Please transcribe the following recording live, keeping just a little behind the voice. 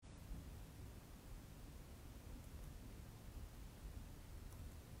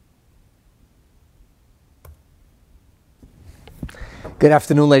Good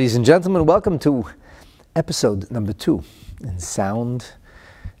afternoon, ladies and gentlemen. Welcome to episode number 2 in Sound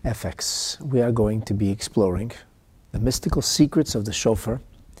FX. We are going to be exploring the mystical secrets of the shofar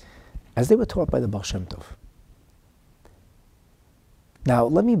as they were taught by the Baal Shem Tov. Now,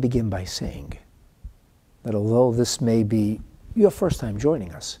 let me begin by saying that although this may be your first time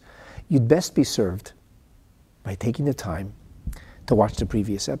joining us, you'd best be served by taking the time to watch the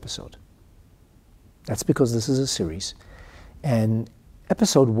previous episode. That's because this is a series, and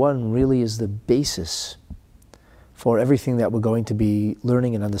Episode 1 really is the basis for everything that we're going to be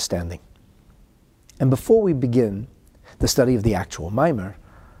learning and understanding. And before we begin the study of the actual mimer,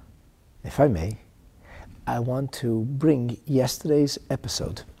 if I may, I want to bring yesterday's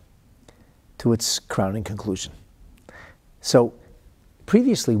episode to its crowning conclusion. So,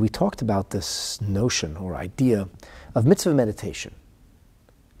 previously we talked about this notion or idea of Mitzvah Meditation.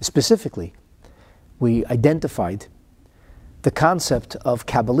 Specifically, we identified the concept of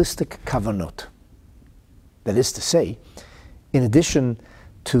Kabbalistic kavanot. That is to say, in addition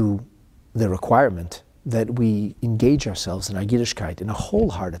to the requirement that we engage ourselves in our Yiddishkeit in a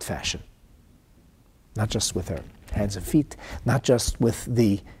wholehearted fashion, not just with our hands and feet, not just with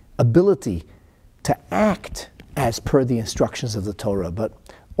the ability to act as per the instructions of the Torah, but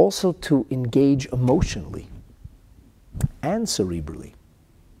also to engage emotionally and cerebrally.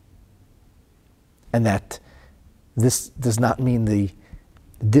 And that this does not mean the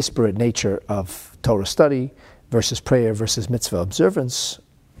disparate nature of Torah study versus prayer versus mitzvah observance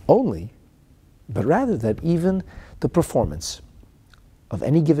only, but rather that even the performance of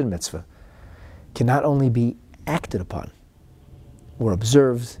any given mitzvah can not only be acted upon or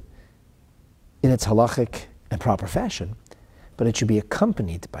observed in its halachic and proper fashion, but it should be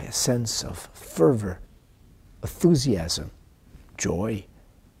accompanied by a sense of fervor, enthusiasm, joy,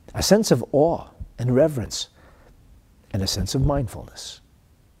 a sense of awe and reverence, and a sense of mindfulness,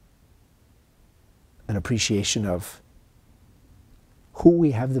 an appreciation of who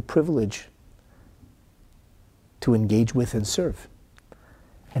we have the privilege to engage with and serve,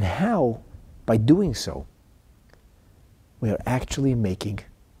 and how, by doing so, we are actually making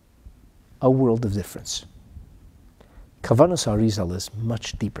a world of difference. Kavanas Arizal is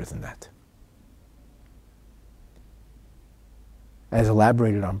much deeper than that. As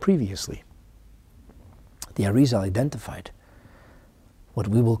elaborated on previously, the Arizal identified what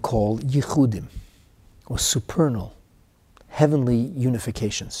we will call yichudim, or supernal, heavenly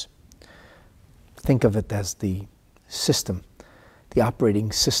unifications. Think of it as the system, the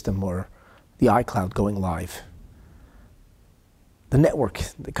operating system, or the iCloud going live. The network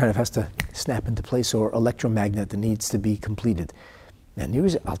that kind of has to snap into place, or electromagnet that needs to be completed. And the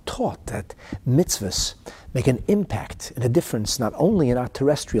Arizal taught that mitzvahs make an impact and a difference not only in our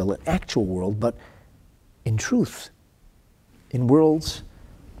terrestrial and actual world, but in truth, in worlds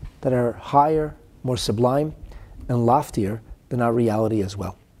that are higher, more sublime, and loftier than our reality as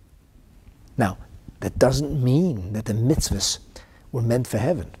well. Now, that doesn't mean that the mitzvahs were meant for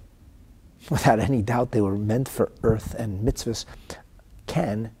heaven. Without any doubt, they were meant for earth, and mitzvahs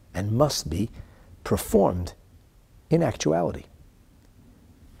can and must be performed in actuality.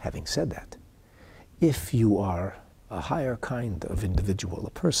 Having said that, if you are a higher kind of individual,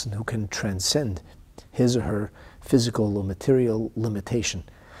 a person who can transcend his or her physical or material limitation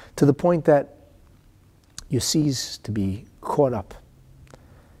to the point that you cease to be caught up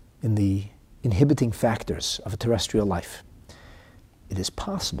in the inhibiting factors of a terrestrial life, it is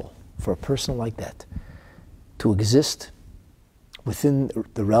possible for a person like that to exist within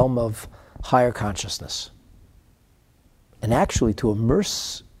the realm of higher consciousness and actually to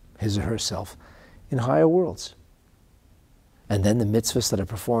immerse his or herself in higher worlds. And then the mitzvahs that are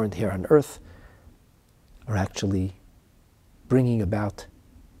performed here on earth are actually bringing about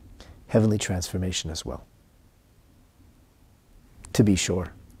heavenly transformation as well. To be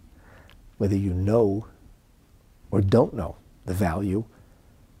sure, whether you know or don't know the value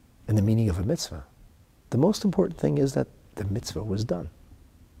and the meaning of a mitzvah, the most important thing is that the mitzvah was done.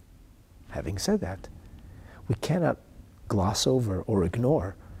 Having said that, we cannot gloss over or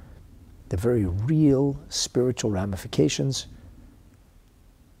ignore the very real spiritual ramifications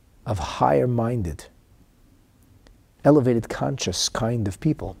of higher-minded, elevated conscious kind of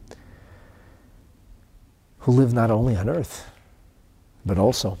people who live not only on earth, but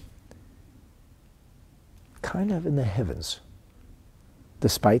also kind of in the heavens,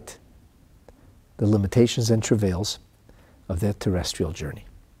 despite the limitations and travails of their terrestrial journey.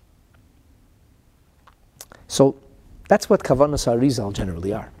 So that's what Kavanas Arizal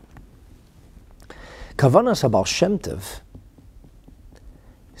generally are. Kavanas Baal Shem Tov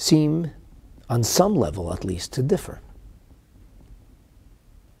seem, on some level at least, to differ.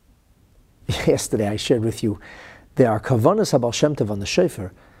 yesterday I shared with you, there are kavanas Baal Shem Tov on the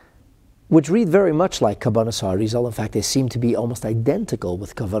shofar, which read very much like kavanas HaArizal. In fact, they seem to be almost identical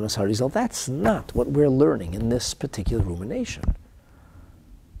with kavanas HaArizal. That's not what we're learning in this particular rumination.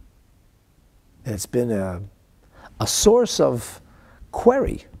 It's been a source of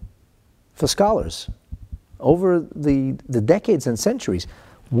query for scholars over the decades and centuries.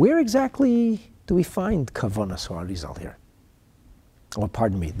 Where exactly do we find kavanas HaArizal here? Or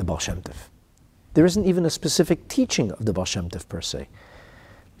pardon me, the Baal Shem Tov. There isn't even a specific teaching of the Baal Shem Tov per se.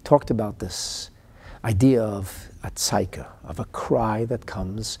 We talked about this idea of a tzayka, of a cry that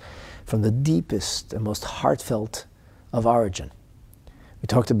comes from the deepest and most heartfelt of origin. We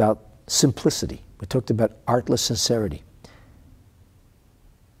talked about simplicity. We talked about artless sincerity.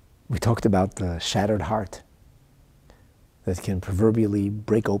 We talked about the shattered heart that can proverbially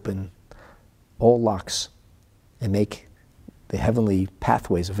break open all locks and make the heavenly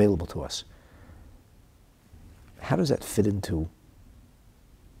pathways available to us. How does that fit into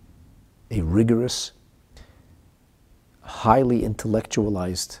a rigorous, highly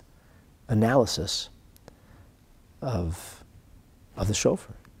intellectualized analysis of the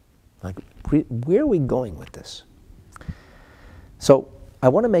shofar? Like, where are we going with this? So I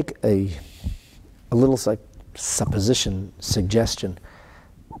want to make a little supposition, suggestion,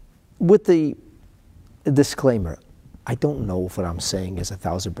 with the disclaimer. I don't know if what I'm saying is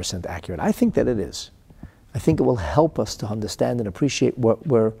 1,000% accurate. I think that it is. I think it will help us to understand and appreciate what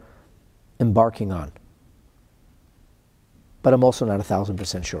we're embarking on. But I'm also not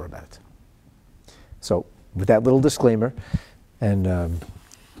 1,000% sure about it. So with that little disclaimer, and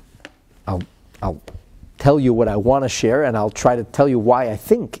I'll tell you what I want to share, and I'll try to tell you why I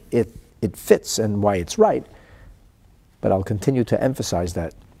think it fits and why it's right. But I'll continue to emphasize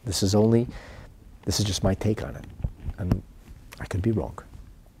that this is just my take on it. And I could be wrong.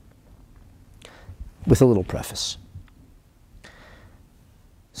 With a little preface.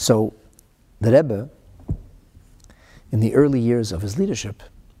 So, the Rebbe, in the early years of his leadership,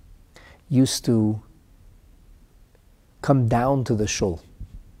 used to come down to the shul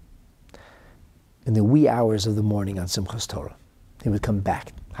in the wee hours of the morning on Simchas Torah. He would come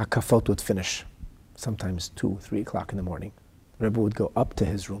back. HaKafot would finish, sometimes 2, 3 o'clock in the morning. The Rebbe would go up to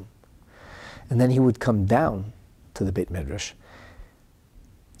his room. And then he would come down to the Beit Midrash,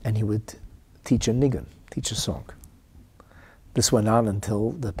 and he would teach a nigun, teach a song. This went on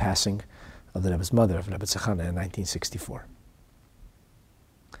until the passing of the Rebbe's mother, of Rebbe Tzachana, in 1964.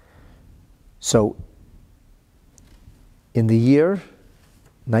 So, in the year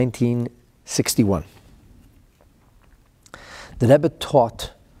 1961, the Rebbe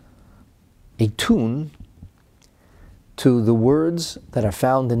taught a tune to the words that are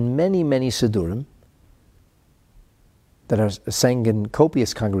found in many, many Siddurim, that are sang in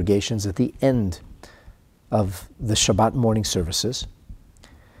copious congregations at the end of the Shabbat morning services.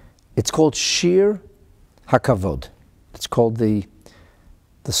 It's called Shir HaKavod. It's called the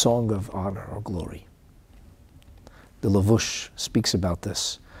song of honor or glory. The Levush speaks about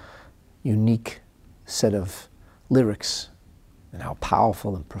this unique set of lyrics and how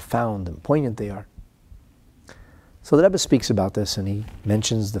powerful and profound and poignant they are. So the Rebbe speaks about this, and he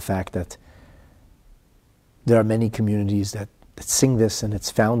mentions the fact that there are many communities that sing this, and it's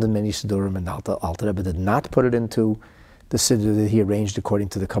found in many Siddurim, and Alter Rebbe did not put it into the Siddur that he arranged according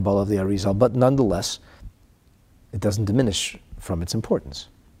to the Kabbalah of the Arizal, but nonetheless, it doesn't diminish from its importance.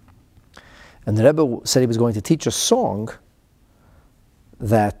 And the Rebbe said he was going to teach a song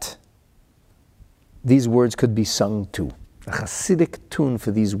that these words could be sung to, a Hasidic tune for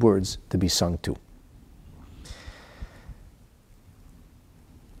these words to be sung to.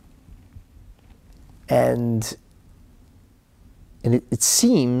 And it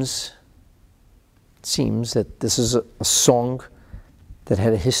seems that this is a song that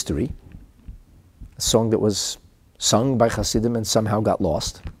had a history, a song that was sung by Hasidim and somehow got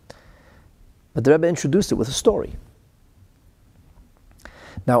lost. But the Rebbe introduced it with a story.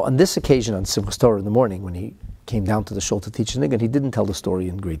 Now, on this occasion, on Simchas Torah in the morning, when he came down to the shul to teach the nigun, he didn't tell the story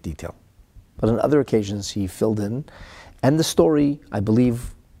in great detail. But on other occasions, he filled in, and the story, I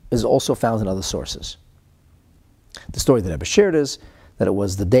believe, is also found in other sources. The story that Rebbe shared is that it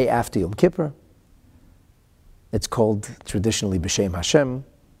was the day after Yom Kippur. It's called traditionally B'Shem Hashem,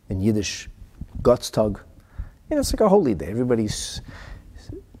 in Yiddish, Gottstag. It's like a holy day. Everybody's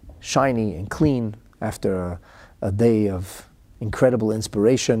shiny and clean after a day of incredible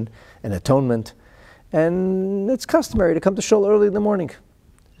inspiration and atonement. And it's customary to come to shul early in the morning.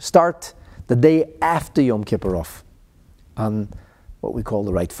 Start the day after Yom Kippur off on what we call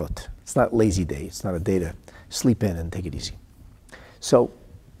the right foot. It's not lazy day. It's not a day to sleep in and take it easy. So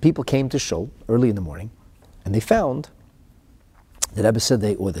people came to shul early in the morning, and they found, the Rebbe said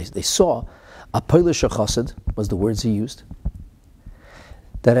they saw, a Polish chassid, was the words he used,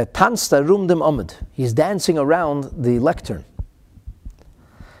 that tanzta rum dem amud. He's dancing around the lectern.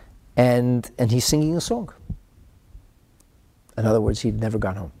 And he's singing a song. In other words, he'd never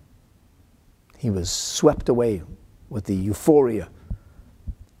gone home. He was swept away with the euphoria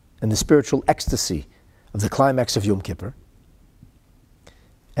and the spiritual ecstasy of the climax of Yom Kippur.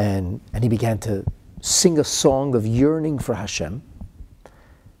 And he began to sing a song of yearning for Hashem.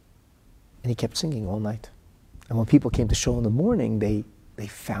 And he kept singing all night. And when people came to shul in the morning, they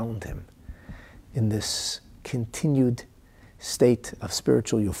found him in this continued state of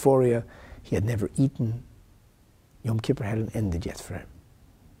spiritual euphoria. He had never eaten. Yom Kippur hadn't ended yet for him.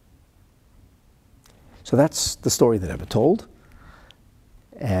 So that's the story that Rebbe told.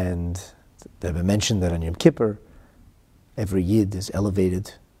 And the Rebbe mentioned that on Yom Kippur, every Yid is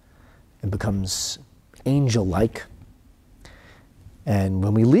elevated and becomes angel-like. And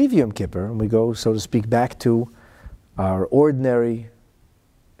when we leave Yom Kippur, and we go, so to speak, back to our ordinary,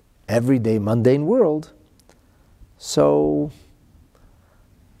 everyday, mundane world, so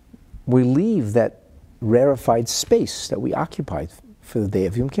we leave that rarefied space that we occupied for the day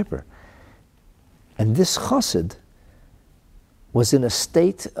of Yom Kippur. And this chassid was in a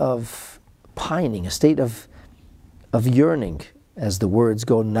state of pining, a state of yearning, as the words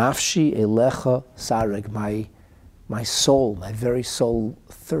go, nafshi elecha sareg, my soul, my very soul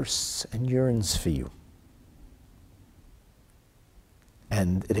thirsts and yearns for you.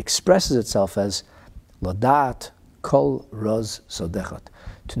 And it expresses itself as ladat kol roz sodechat,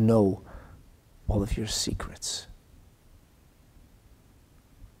 to know all of your secrets.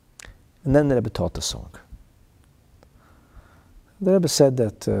 And then the Rebbe taught the song. The Rebbe said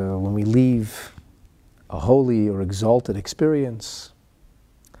that when we leave a holy or exalted experience,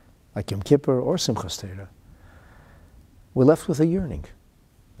 like Yom Kippur or Simchas Torah, we're left with a yearning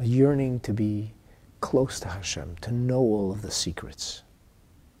to be close to Hashem, to know all of the secrets.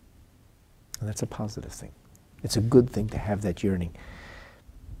 And that's a positive thing. It's a good thing to have that yearning.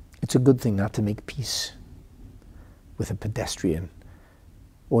 It's a good thing not to make peace with a pedestrian,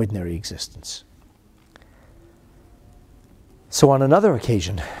 ordinary existence. So on another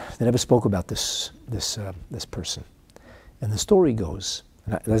occasion, they never spoke about this person. And the story goes,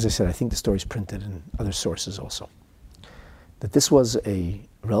 and as I said, I think the story is printed in other sources also, that this was a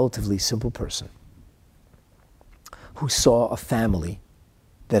relatively simple person who saw a family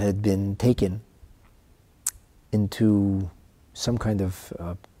that had been taken into some kind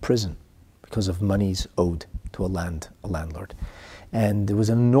of prison because of monies owed to a landlord. And there was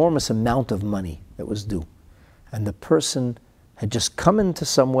an enormous amount of money that was due. And the person had just come into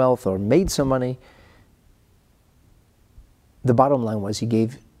some wealth or made some money. The bottom line was he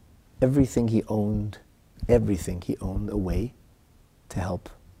gave everything he owned away to help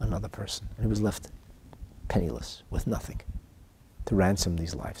another person. And he was left penniless, with nothing, to ransom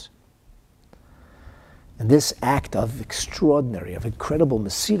these lives. And this act of incredible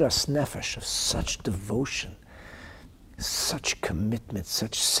mesiras nefesh, of such devotion, such commitment,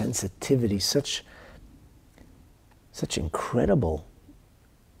 such sensitivity, such incredible,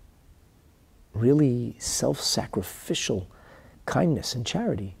 really self-sacrificial kindness and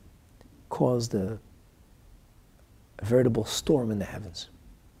charity, caused a veritable storm in the heavens.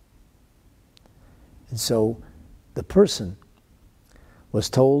 And so the person was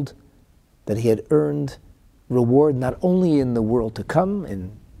told that he had earned reward not only in the world to come,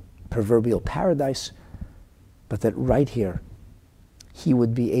 in proverbial paradise, but that right here he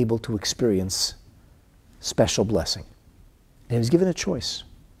would be able to experience special blessing. And he was given a choice.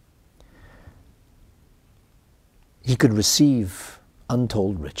 He could receive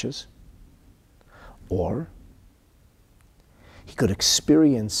untold riches, or he could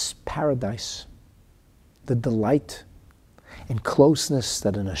experience paradise, the delight and closeness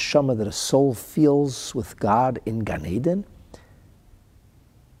that a neshama, that a soul feels with God in Gan Eden,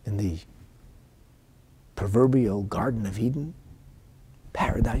 in the proverbial Garden of Eden,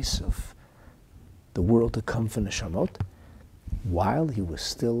 paradise of the world to come for neshamot, while he was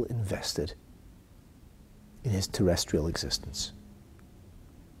still invested in his terrestrial existence.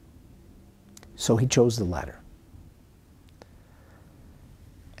 So he chose the latter.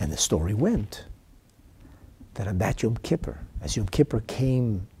 And the story went that on that Yom Kippur, as Yom Kippur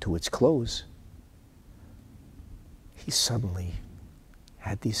came to its close, he suddenly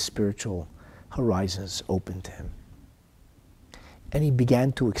had these spiritual horizons open to him. And he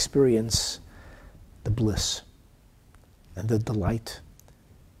began to experience the bliss and the delight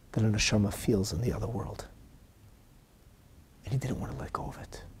that a neshama feels in the other world. And And he didn't want to let go of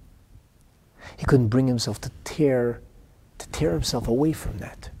it. He couldn't bring himself to tear himself away from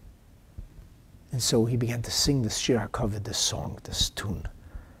that. And so he began to sing this Shir HaKavod, this song, this tune.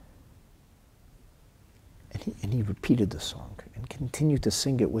 And he repeated the song and continued to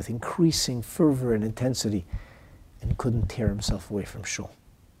sing it with increasing fervor and intensity, and couldn't tear himself away from shul.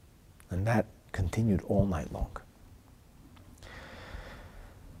 And that continued all night long.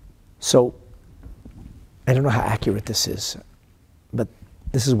 So, I don't know how accurate this is, but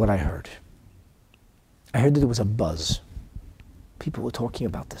this is what I heard. I heard that there was a buzz. People were talking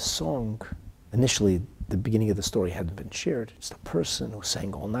about this song. Initially, the beginning of the story hadn't been shared. It's the person who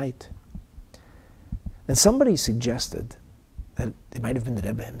sang all night. And somebody suggested that it might have been the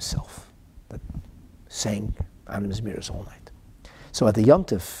Rebbe himself that sang Anim Zmiras all night. So at the Yom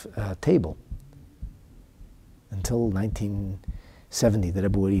Tov table, until 1970, the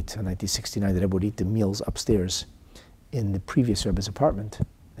Rebbe would eat, in 1969, the Rebbe would eat the meals upstairs in the previous Rebbe's apartment,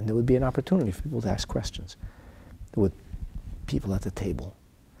 and there would be an opportunity for people to ask questions. There were people at the table,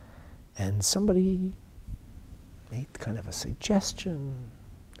 and somebody made kind of a suggestion,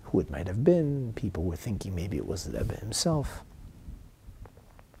 who it might have been. People were thinking maybe it was the Rebbe himself.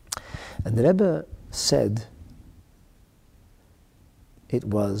 And the Rebbe said it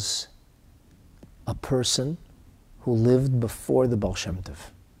was a person who lived before the Baal Shem Tov.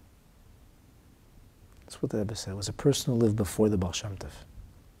 That's what the Rebbe said. It was a person who lived before the Baal Shem Tov.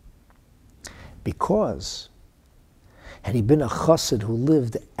 Because had he been a chassid who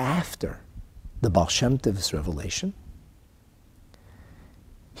lived after the Baal Shem Tov's revelation,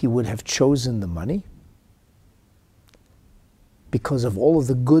 he would have chosen the money because of all of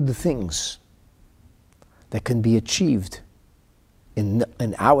the good things that can be achieved in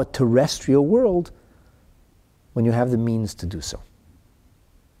our terrestrial world when you have the means to do so.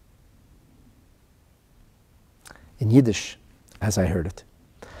 In Yiddish, as I heard it,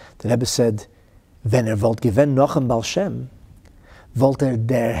 the Rebbe said, "Wenn wollt gewen noch ein Baal Shem, wollt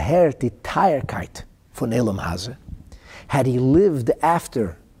der Herr die Teierkeit von Elam Hase." Had he lived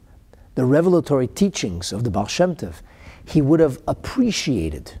after the revelatory teachings of the Baal Shem Tov, he would have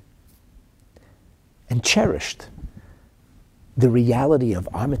appreciated and cherished the reality of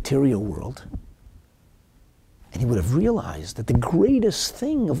our material world, and he would have realized that the greatest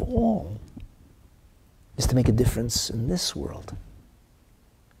thing of all is to make a difference in this world,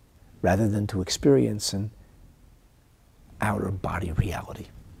 rather than to experience an outer body reality.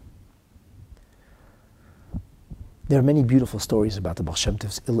 There are many beautiful stories about the Baal Shem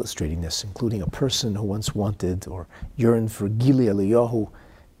Tovs illustrating this, including a person who once wanted or yearned for Gili Eliyahu.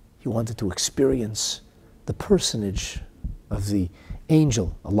 He wanted to experience the personage of the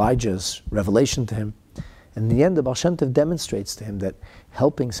angel, Elijah's revelation to him. And in the end, the Baal Shem Tov demonstrates to him that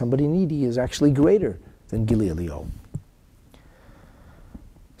helping somebody needy is actually greater than Gili Eliyahu.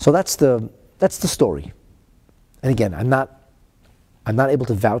 So that's the story. And again, I'm not able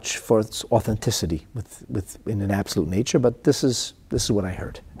to vouch for its authenticity in an absolute nature, but this is what I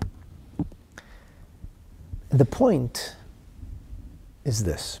heard. And the point is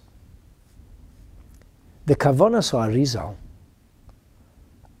this: the Kavanas Arizal,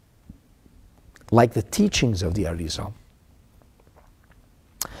 like the teachings of the Arizal,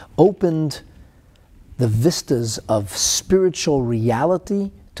 opened the vistas of spiritual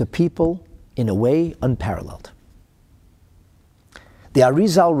reality to people in a way unparalleled. The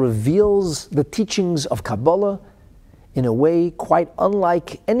Arizal reveals the teachings of Kabbalah in a way quite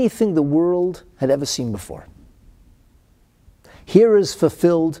unlike anything the world had ever seen before. Here is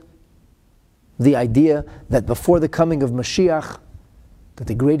fulfilled the idea that before the coming of Mashiach, that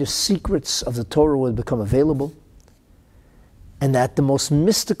the greatest secrets of the Torah would become available, and that the most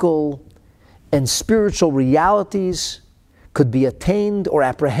mystical and spiritual realities could be attained or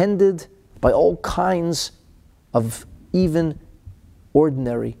apprehended by all kinds of even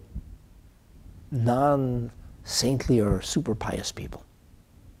ordinary, non-saintly or super pious people.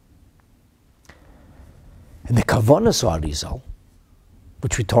 And the Kavanas Arizal,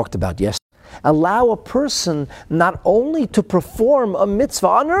 which we talked about yesterday, allow a person not only to perform a mitzvah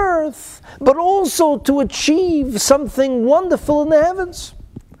on earth, but also to achieve something wonderful in the heavens.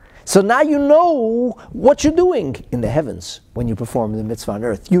 So now you know what you're doing in the heavens when you perform the mitzvah on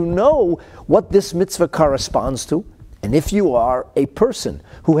earth. You know what this mitzvah corresponds to. And if you are a person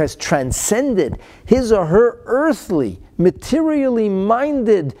who has transcended his or her earthly, materially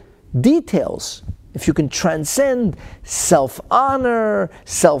minded details, if you can transcend self-honor,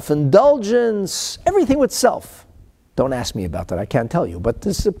 self-indulgence, everything with self. Don't ask me about that, I can't tell you. But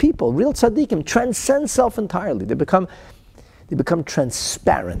this is people, real tzaddikim, transcend self entirely. They become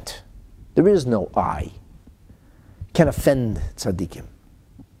transparent. There is no I. can offend tzaddikim.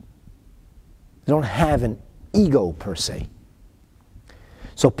 They don't have an ego per se.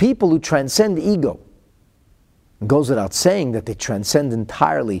 So people who transcend ego, it goes without saying that they transcend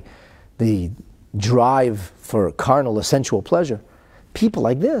entirely the drive for carnal or sensual pleasure. People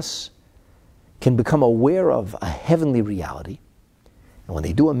like this can become aware of a heavenly reality. And when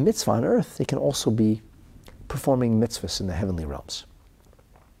they do a mitzvah on earth, they can also be performing mitzvahs in the heavenly realms.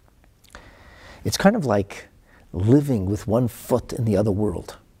 It's kind of like living with one foot in the other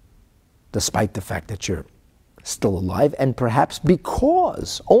world, despite the fact that you're still alive, and perhaps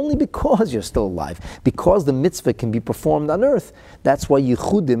only because you're still alive, because the mitzvah can be performed on earth, that's why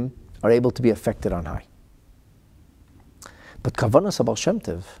yichudim are able to be affected on high. But Kavanas Baal Shem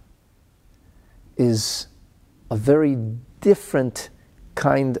Tov is a very different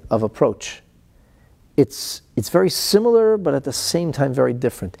kind of approach. It's very similar, but at the same time very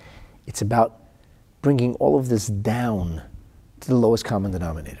different. It's about bringing all of this down to the lowest common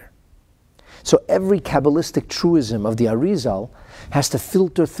denominator. So every Kabbalistic truism of the Arizal has to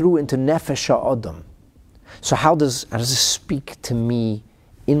filter through into Nefesh HaAdam. So how does this speak to me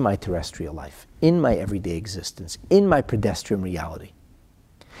in my terrestrial life, in my everyday existence, in my pedestrian reality?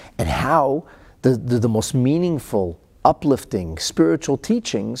 And how the most meaningful, uplifting, spiritual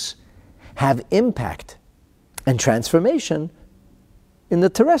teachings have impact and transformation in the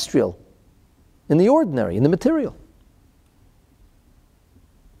terrestrial, in the ordinary, in the material.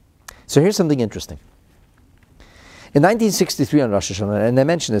 So here's something interesting. In 1963 on Rosh Hashanah, and I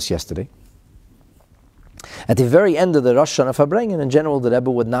mentioned this yesterday, at the very end of the Rosh Hashanah Farbrengen, in general, the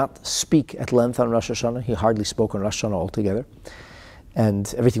Rebbe would not speak at length on Rosh Hashanah. He hardly spoke on Rosh Hashanah altogether.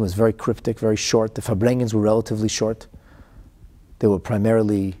 And everything was very cryptic, very short. The Farbrengens were relatively short. They were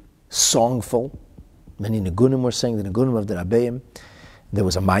primarily songful. Many Nigunim were saying, the Nigunim of the Rabbeim. There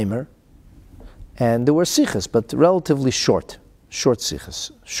was a mimer. And there were sichas, but relatively short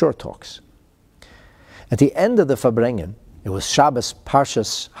sichas, short talks. At the end of the Farbrengen, it was Shabbos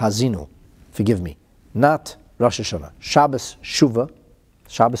Parshas Hazinu, forgive me, not Rosh Hashanah, Shabbos Tshuva,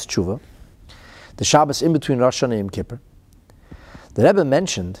 the Shabbos in between Rosh Hashanah and Yom Kippur. The Rebbe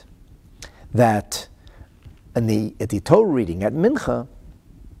mentioned that at the Torah reading at Mincha,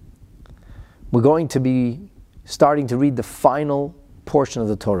 we're going to be starting to read the final portion of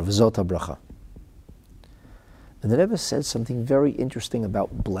the Torah, V'zot HaBracha. And the Rebbe said something very interesting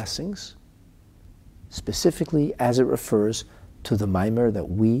about blessings, specifically as it refers to the mimer that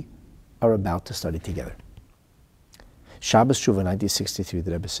we are about to study together. Shabbos Tshuva 1963,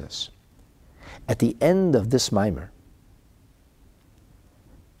 the Rebbe says, at the end of this mimer,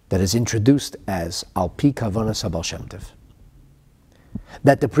 that is introduced as Al Pi Kavanas Baal Shem Tov,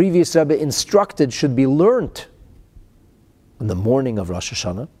 that the previous Rebbe instructed should be learnt on the morning of Rosh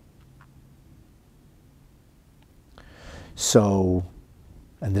Hashanah. So,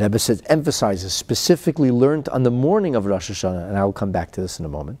 and the Rebbe says, emphasizes, specifically learned on the morning of Rosh Hashanah, and I'll come back to this in a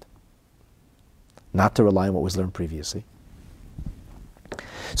moment, not to rely on what was learned previously.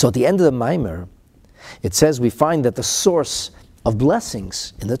 So at the end of the Maimer, it says we find that the source of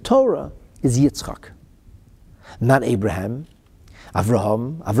blessings in the Torah is Yitzchak, not Abraham,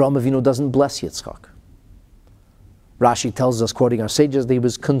 Avraham. Avraham Avinu doesn't bless Yitzchak. Rashi tells us, quoting our sages, that he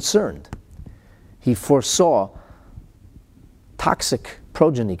was concerned. He foresaw toxic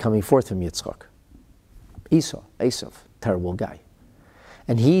progeny coming forth from Yitzchak. Esav, terrible guy.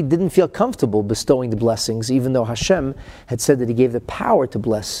 And he didn't feel comfortable bestowing the blessings, even though Hashem had said that he gave the power to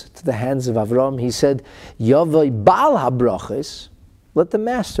bless to the hands of Avram. He said, Yavai Baal HaBrachos, let the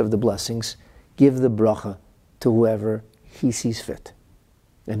master of the blessings give the bracha to whoever he sees fit.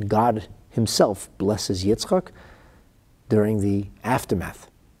 And God himself blesses Yitzchak during the aftermath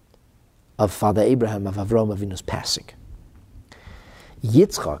of Father Abraham, of Avram Avinu's passing.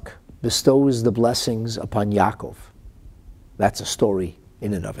 Yitzchak bestows the blessings upon Yaakov. That's a story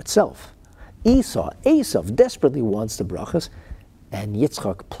in and of itself. Esav desperately wants the brachas, and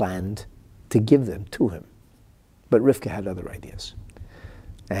Yitzchak planned to give them to him. But Rivka had other ideas.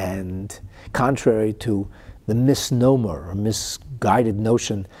 And contrary to the misnomer or misguided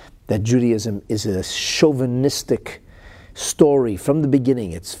notion that Judaism is a chauvinistic story from the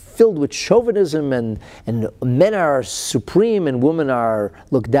beginning, it's filled with chauvinism and men are supreme and women are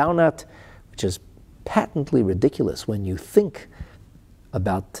looked down at, which is patently ridiculous when you think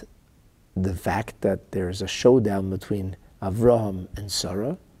about the fact that there's a showdown between Avraham and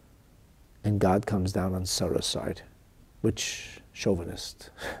Sarah, and God comes down on Sarah's side. Which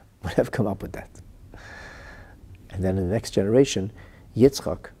chauvinist would have come up with that? And then in the next generation,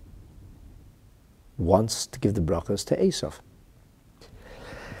 Yitzchak wants to give the brachas to Esav.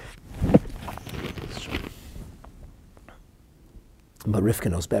 But Rivka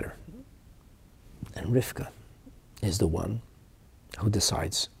knows better. And Rivka is the one who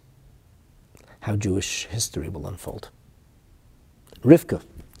decides how Jewish history will unfold. Rivka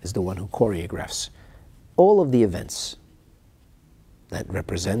is the one who choreographs all of the events that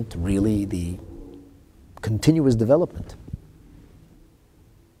represent really the continuous development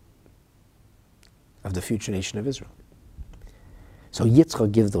of the future nation of Israel. So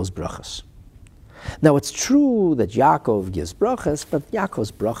Yitzchak gives those brachas. Now it's true that Yaakov gives brachas, but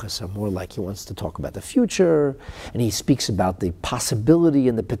Yaakov's brachas are more like he wants to talk about the future, and he speaks about the possibility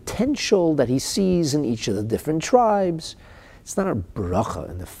and the potential that he sees in each of the different tribes. It's not a bracha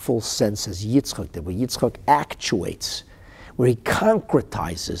in the full sense as Yitzchak did, where Yitzchak actuates, where he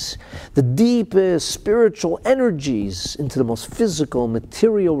concretizes the deepest spiritual energies into the most physical,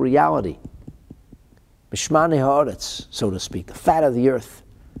 material reality. Mishmane haaretz, so to speak, the fat of the earth,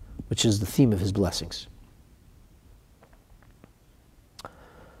 which is the theme of his blessings.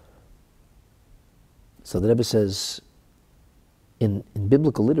 So the Rebbe says, in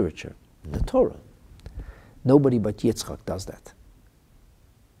biblical literature, in the Torah, nobody but Yitzchak does that.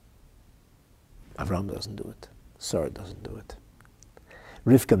 Avraham doesn't do it. Sarah doesn't do it.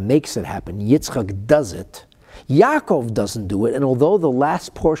 Rivka makes it happen. Yitzchak does it. Yaakov doesn't do it, and although the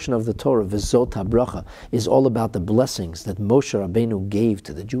last portion of the Torah, V'zot HaBracha, is all about the blessings that Moshe Rabbeinu gave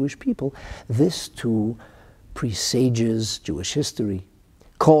to the Jewish people, this too presages Jewish history,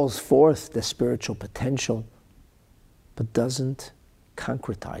 calls forth the spiritual potential, but doesn't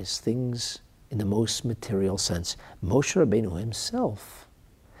concretize things in the most material sense. Moshe Rabbeinu himself,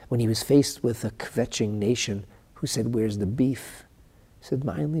 when he was faced with a kvetching nation who said, "Where's the beef?" He said,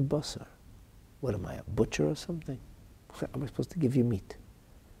 "Ma'in li basar." What am I, a butcher or something? How am I supposed to give you meat?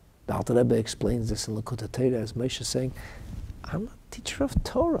 The Alter Rebbe explains this in Likutei Torah as Moshe saying, I'm not a teacher of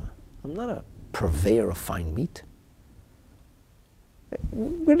Torah. I'm not a purveyor of fine meat.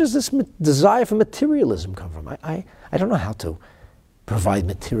 Where does this desire for materialism come from? I don't know how to provide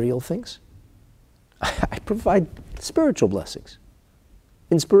material things. I provide spiritual blessings,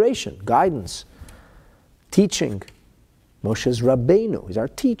 inspiration, guidance, teaching. Moshe's Rabbeinu, he's our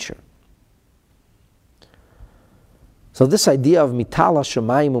teacher. So this idea of mitala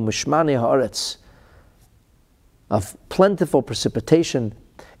shamayim u'mishmane haaretz, of plentiful precipitation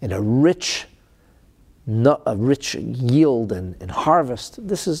and a rich yield and harvest,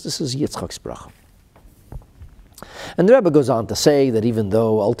 this is Yitzchak's bracha. And the Rebbe goes on to say that even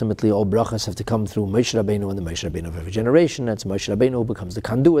though ultimately all brachas have to come through Moshe Rabbeinu and the Moshe Rabbeinu of every generation, that's Moshe Rabbeinu who becomes the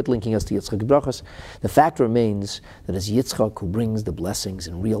conduit linking us to Yitzchak's brachas, the fact remains that it's Yitzchak who brings the blessings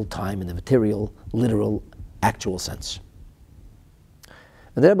in real time in the material, literal, actual sense.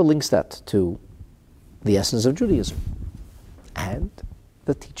 And the Rebbe links that to the essence of Judaism and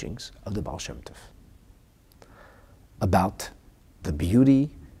the teachings of the Baal Shem Tov about the beauty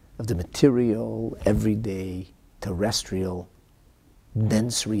of the material, everyday, terrestrial,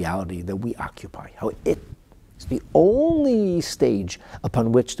 dense reality that we occupy. How it is the only stage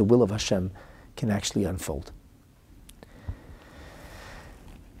upon which the will of Hashem can actually unfold.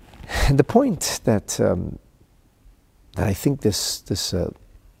 And the point that I think this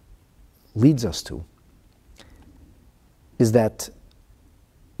leads us to is that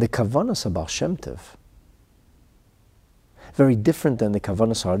the kavanas of Baal Shem Tov, very different than the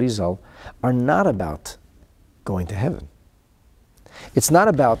kavanas Harizal, are not about going to heaven. It's not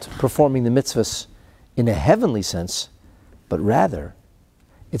about performing the mitzvahs in a heavenly sense, but rather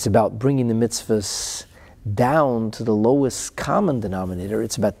it's about bringing the mitzvahs down to the lowest common denominator.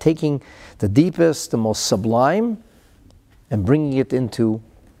 It's about taking the deepest, the most sublime, and bringing it into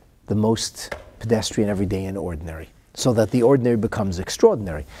the most pedestrian, everyday, and ordinary, so that the ordinary becomes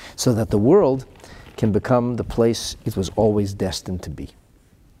extraordinary, so that the world can become the place it was always destined to be.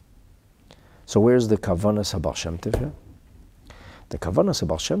 So where's the kavanas HaBaal Shem Tov here? The kavanas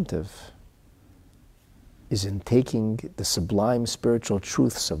HaBaal Shem Tov is in taking the sublime spiritual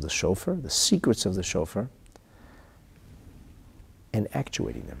truths of the shofar, the secrets of the shofar, and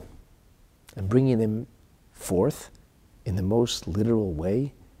actuating them, and bringing them forth in the most literal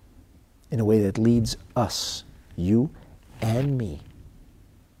way, in a way that leads us, you and me,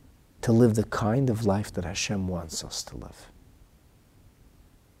 to live the kind of life that Hashem wants us to live.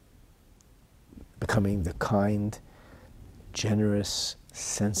 Becoming the kind, generous,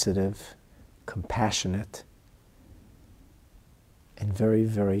 sensitive, compassionate, and very,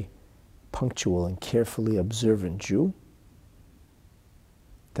 very punctual and carefully observant Jew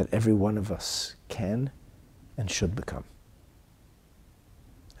that every one of us can and should become.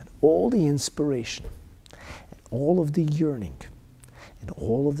 And all the inspiration, and all of the yearning, and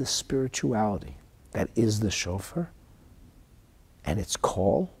all of the spirituality that is the shofar And its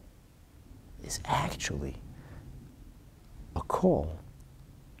call is actually a call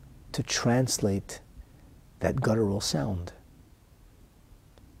to translate that guttural sound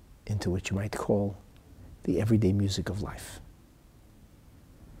into what you might call the everyday music of life.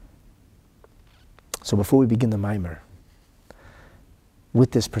 So before we begin the mimer,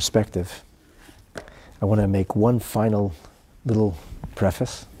 with this perspective, I want to make one final little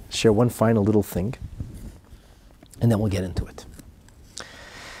preface, share one final little thing, and then we'll get into it.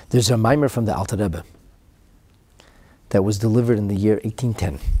 There's a mimer from the Alter Rebbe that was delivered in the year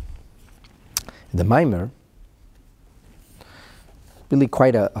 1810. The mimer, really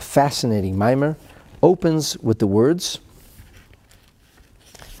quite a fascinating mimer, opens with the words,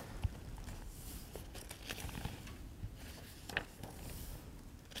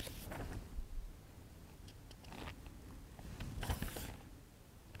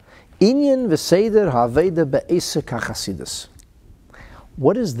 Inyan v'seder ha'aveda be'esek ha'chasidus.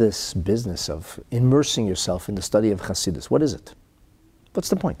 What is this business of immersing yourself in the study of Chassidus? What is it? What's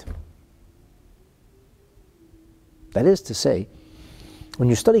the point? That is to say, when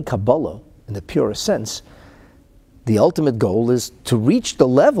you study Kabbalah in the purest sense, the ultimate goal is to reach the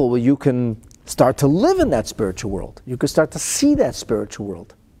level where you can start to live in that spiritual world. You can start to see that spiritual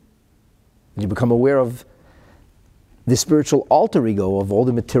world. And you become aware of the spiritual alter ego of all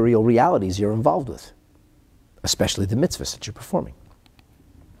the material realities you're involved with, especially the mitzvahs that you're performing,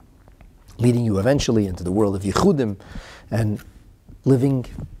 leading you eventually into the world of Yichudim and living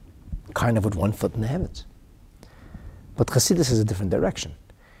kind of with one foot in the heavens. But Chassidus is a different direction.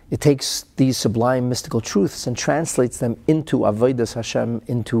 It takes these sublime mystical truths and translates them into Avodas Hashem,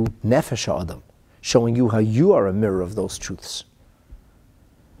 into Nefesh Adam, showing you how you are a mirror of those truths.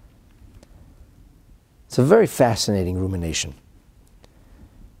 It's a very fascinating rumination.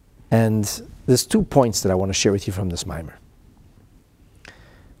 And there's 2 points that I want to share with you from this mimer.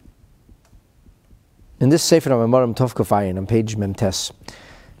 In this Sefer HaMemarim Tov Kuf Ayin on page Memtes,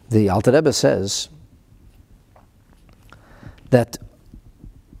 the Alter Rebbe says that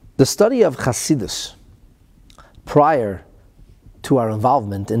the study of Chassidus prior to our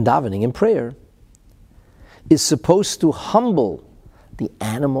involvement in davening and prayer is supposed to humble the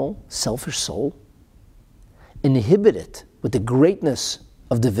animal, selfish soul, inhibit it with the greatness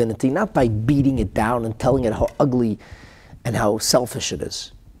of divinity, not by beating it down and telling it how ugly and how selfish it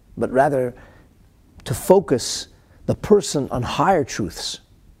is, but rather to focus the person on higher truths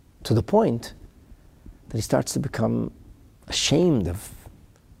to the point that he starts to become ashamed of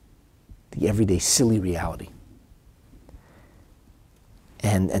the everyday silly reality.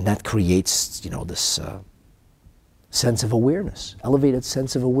 And that creates, this sense of awareness, elevated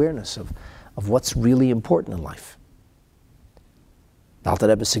sense of awareness of what's really important in life. The Alter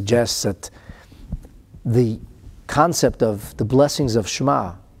Rebbe suggests that the concept of the blessings of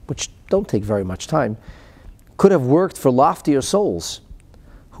Shema, which don't take very much time, could have worked for loftier souls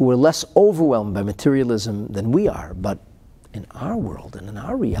who were less overwhelmed by materialism than we are. But in our world and in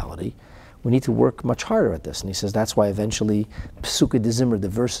our reality, we need to work much harder at this. And he says that's why eventually Psukei de Zimra, the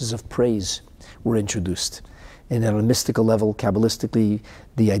verses of praise, were introduced. And on a mystical level, Kabbalistically,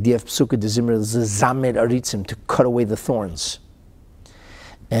 the idea of Psukei de Zimra is the Zamed Aritzim, to cut away the thorns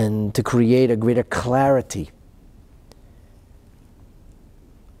and to create a greater clarity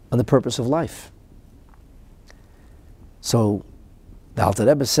on the purpose of life. So the Alter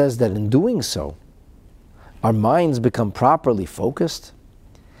Rebbe says that in doing so, our minds become properly focused,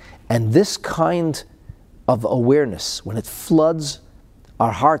 and this kind of awareness, when it floods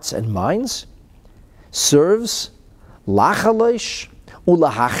our hearts and minds, serves lachalosh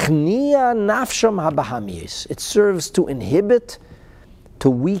ulahachnia nafsham habahamiyos. It serves to inhibit, to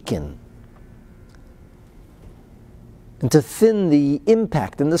weaken, and to thin the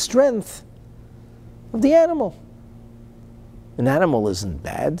impact and the strength of the animal. An animal isn't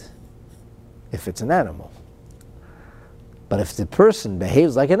bad if it's an animal. But if the person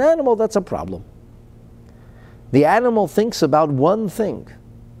behaves like an animal, that's a problem. The animal thinks about one thing,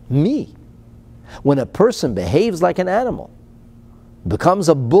 me. When a person behaves like an animal, becomes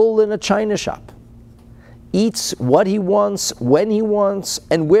a bull in a china shop, eats what he wants, when he wants,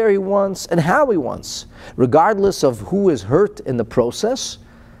 and where he wants, and how he wants, regardless of who is hurt in the process,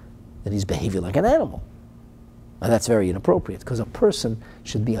 then he's behaving like an animal. And that's very inappropriate, because a person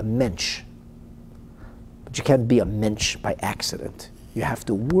should be a mensch. But you can't be a mensch by accident. You have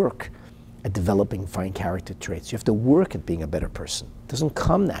to work at developing fine character traits. You have to work at being a better person. It doesn't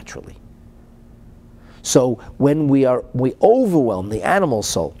come naturally. So when we overwhelm the animal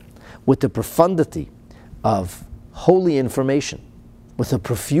soul with the profundity of holy information, with a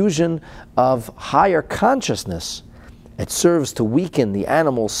profusion of higher consciousness It serves to weaken the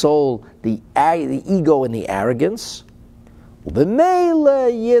animal soul, the ego, and the arrogance. And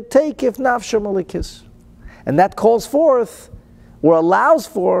that calls forth, or allows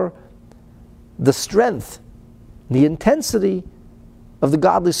for, the strength, the intensity of the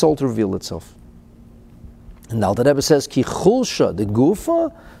godly soul to reveal itself. And the Alter Rebbe says, 𝐔𝐍𝐒𝐏𝐿 de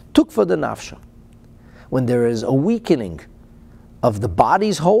gufa tukva de nafsha. When there is a weakening of the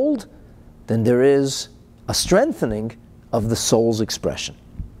body's hold, then there is a strengthening of the soul's expression.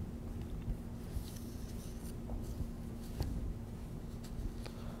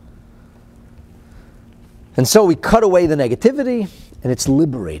 And so we cut away the negativity, and it's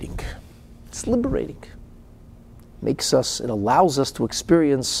liberating. It's liberating. It allows us to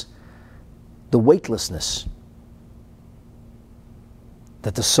experience the weightlessness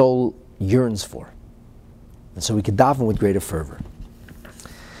that the soul yearns for. And so we can daven with greater fervor.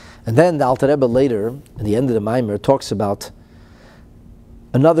 And then the Alter Rebbe later, at the end of the Maimer, talks about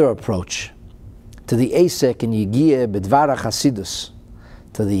another approach to the Asek and Yigie B'dvar HaChasidus,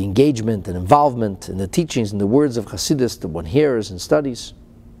 to the engagement and involvement in the teachings and the words of Chassidus that one hears and studies.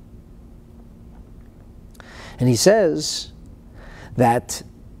 And he says that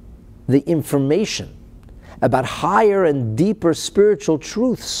the information about higher and deeper spiritual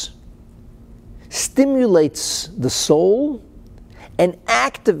truths stimulates the soul and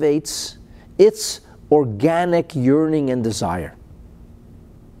activates its organic yearning and desire.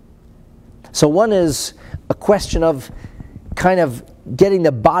 So one is a question of kind of getting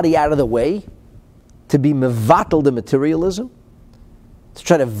the body out of the way, to be mevatel the materialism, to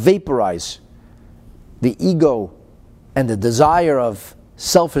try to vaporize the ego and the desire of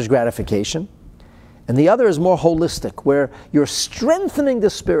selfish gratification. And the other is more holistic, where you're strengthening the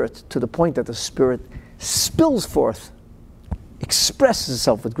spirit to the point that the spirit spills forth, expresses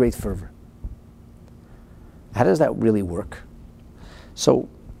itself with great fervor. How does that really work? So,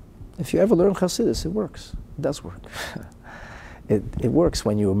 if you ever learn Chassidus, it works. It does work. It works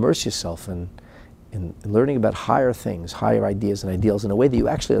when you immerse yourself in learning about higher things, higher ideas and ideals in a way that you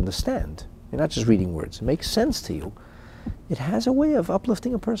actually understand. You're not just reading words. It makes sense to you. It has a way of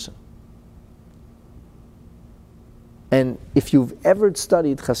uplifting a person. And if you've ever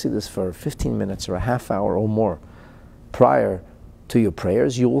studied Chassidus for 15 minutes or a half hour or more prior to your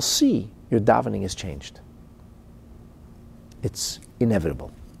prayers, you will see your davening has changed. It's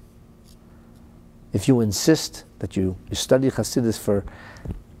inevitable. If you insist that you study Chassidus for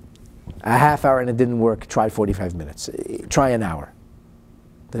a half hour and it didn't work, try 45 minutes. Try an hour.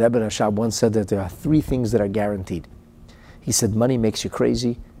 The Rebbe Rashab once said that there are 3 things that are guaranteed. He said money makes you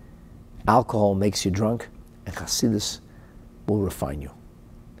crazy, alcohol makes you drunk, and Chassidus will refine you.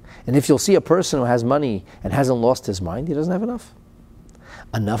 And if you'll see a person who has money and hasn't lost his mind, he doesn't have enough.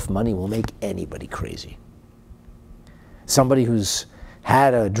 Enough money will make anybody crazy. Somebody who's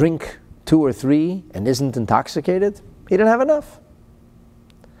had a drink 2 or 3 and isn't intoxicated, he didn't have enough.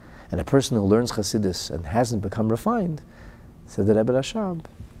 And a person who learns Chassidus and hasn't become refined, said the Rebbe Rashab,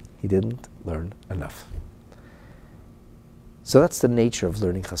 he didn't learn enough. So that's the nature of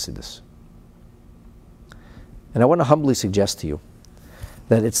learning Chassidus. And I want to humbly suggest to you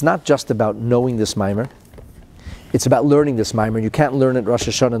that it's not just about knowing this mimer, it's about learning this mimer. You can't learn it Rosh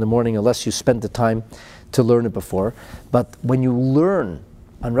Hashanah in the morning unless you spend the time to learn it before. But when you learn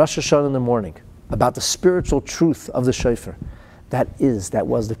on Rosh Hashanah in the morning about the spiritual truth of the shofar, that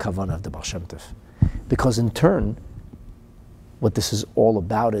was the kavanah of the Baal Shem Tov. Because in turn, what this is all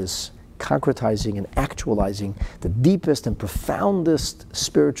about is concretizing and actualizing the deepest and profoundest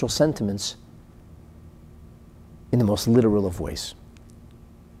spiritual sentiments in the most literal of ways.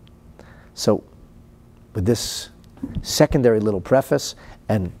 So, with this secondary little preface,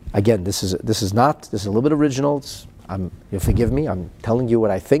 and again, this is a little bit original. You'll forgive me. I'm telling you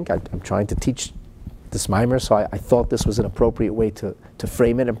what I think. I'm trying to teach this mimer, so I thought this was an appropriate way to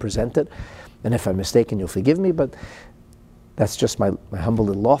frame it and present it. And if I'm mistaken, you'll forgive me. But that's just my humble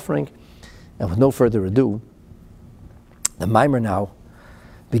little offering. And with no further ado, the mimer now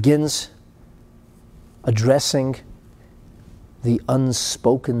begins addressing the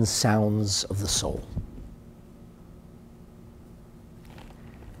unspoken sounds of the soul.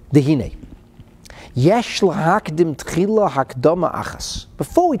 Dehine. Yesh lahakdim tchila hakdama achas.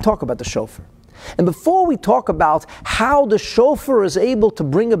 Before we talk about the shofar, and before we talk about how the shofar is able to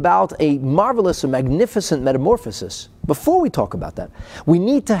bring about a marvelous and magnificent metamorphosis, before we talk about that, we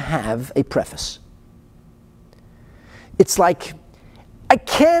need to have a preface. It's like, I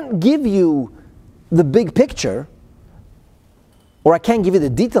can't give you the big picture, or I can't give you the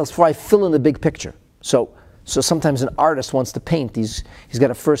details before I fill in the big picture. So sometimes an artist wants to paint, he's got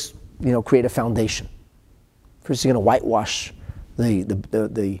to first, create a foundation. For First he's going to whitewash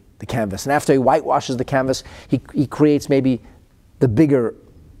the canvas. And after he whitewashes the canvas, he creates maybe the bigger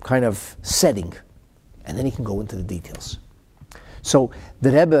kind of setting. And then he can go into the details. So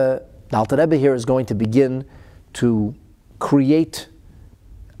the Alter Rebbe here is going to begin to create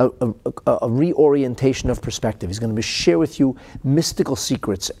a reorientation of perspective. He's going to share with you mystical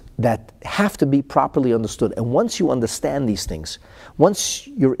secrets that have to be properly understood. And once you understand these things, once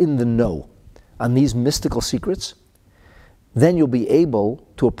you're in the know on these mystical secrets, then you'll be able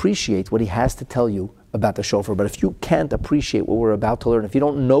to appreciate what he has to tell you about the shofar. But if you can't appreciate what we're about to learn, if you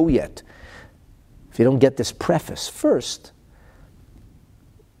don't know yet, if you don't get this preface first,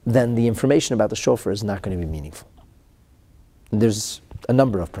 then the information about the shofar is not going to be meaningful. And there's a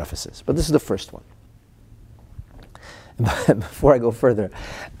number of prefaces, but this is the first one. Before I go further,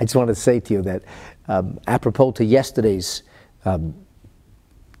 I just want to say to you that apropos to yesterday's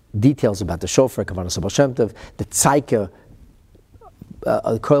details about the shofar, Kavanas Baal Shem Tov, the tzayka,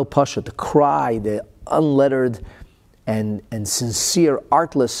 koil pasha, the cry, the unlettered and sincere,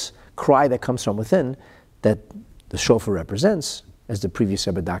 artless cry that comes from within, that the shofar represents, as the previous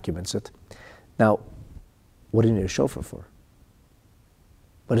Rebbe documents it. Now, what do you need a shofar for?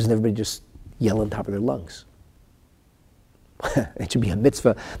 Why doesn't everybody just yell on top of their lungs? It should be a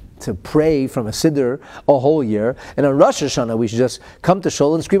mitzvah to pray from a Siddur a whole year, and on Rosh Hashanah we should just come to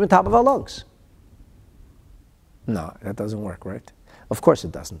shul and scream on top of our lungs. No, that doesn't work, right? Of course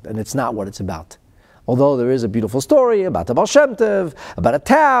it doesn't, and it's not what it's about. Although there is a beautiful story about the Baal Shem Tov, about a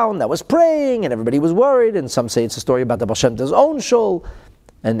town that was praying and everybody was worried, and some say it's a story about the Baal Shem Tov's own shul,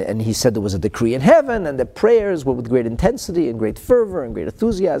 and he said there was a decree in heaven, and the prayers were with great intensity and great fervor and great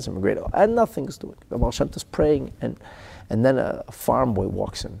enthusiasm and nothing's doing. The Baal Shem Tov's praying, and then a farm boy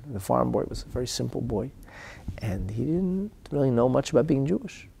walks in. The farm boy was a very simple boy, and he didn't really know much about being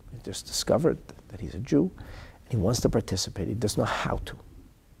Jewish. He just discovered that he's a Jew, and he wants to participate. He doesn't know how to.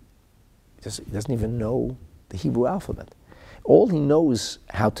 He doesn't even know the Hebrew alphabet. All he knows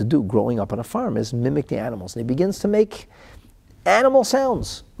how to do growing up on a farm is mimic the animals, and he begins to make animal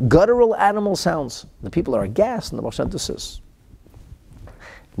sounds, guttural animal sounds. The people are aghast, and the Baal Shem Tov says,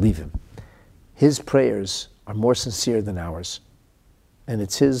 leave him. His prayers are more sincere than ours, and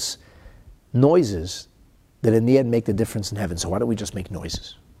it's his noises that in the end make the difference in heaven. So why don't we just make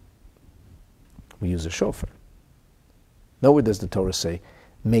noises? We use a shofar. Nowhere does the Torah say,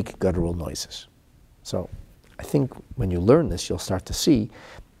 make guttural noises. So I think when you learn this, you'll start to see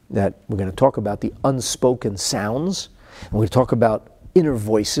that we're going to talk about the unspoken sounds, and we're going to talk about inner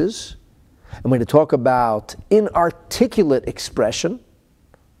voices, and we're going to talk about inarticulate expression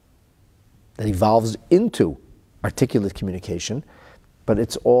that evolves into articulate communication, but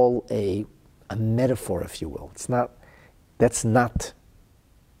it's all a metaphor, if you will. That's not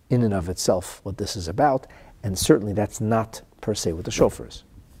in and of itself what this is about, and certainly that's not per se what the shofar is.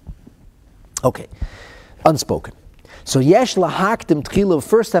 Okay, unspoken. So yesh lahakdim tchila,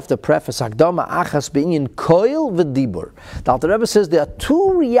 first have to preface hakdama achas b'inyan koil v'dibur. The Alter Rebbe says there are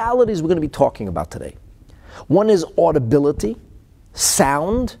two realities we're going to be talking about today. One is audibility,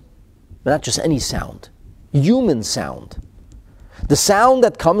 sound, but not just any sound, human sound. The sound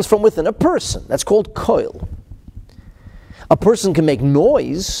that comes from within a person, that's called koil. A person can make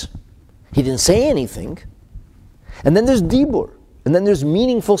noise, he didn't say anything, and then there's dibur, and then there's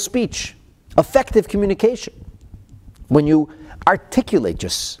meaningful speech, effective communication. When you articulate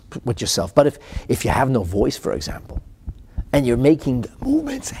just with yourself. But if you have no voice, for example, and you're making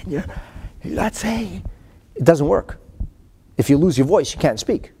movements and you're not saying, it doesn't work. If you lose your voice, you can't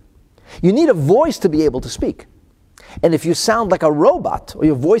speak. You need a voice to be able to speak. And if you sound like a robot, or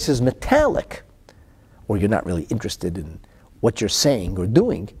your voice is metallic, or you're not really interested in what you're saying or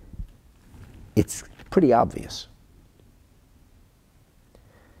doing, it's pretty obvious.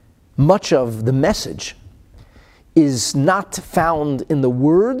 Much of the message is not found in the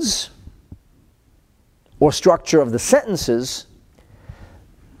words or structure of the sentences,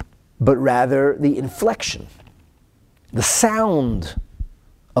 but rather the inflection, the sound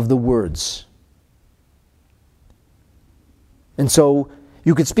of the words. And so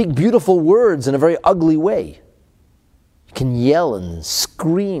you could speak beautiful words in a very ugly way. You can yell and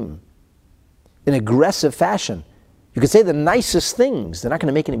scream in aggressive fashion. You can say the nicest things. They're not going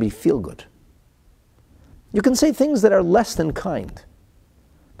to make anybody feel good. You can say things that are less than kind.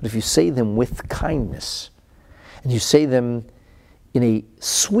 But if you say them with kindness, and you say them in a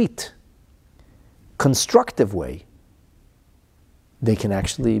sweet, constructive way, they can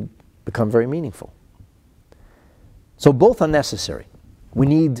actually become very meaningful. So both are necessary. We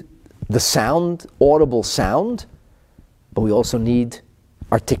need the sound, audible sound, but we also need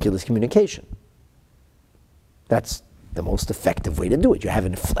articulate communication. That's the most effective way to do it. You have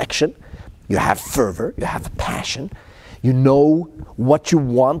an inflection, you have fervor, you have passion, you know what you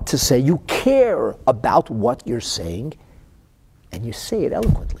want to say, you care about what you're saying, and you say it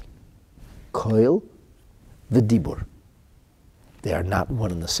eloquently. Koil v'dibur. They are not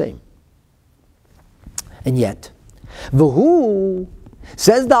one and the same. And yet, v'hu,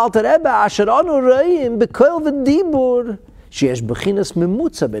 says the Alter Rebbe, asher anu re'im b'koil v'dibur, sheyesh b'chinas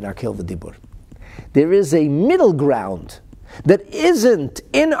memutza ben akel v'dibur. There is a middle ground that isn't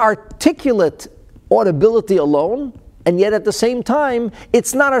inarticulate audibility alone, and yet at the same time,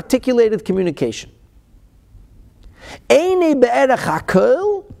 it's not articulated communication. Eini be'erech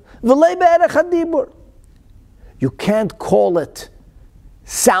hakoil, v'lei be'erech hadibur. You can't call it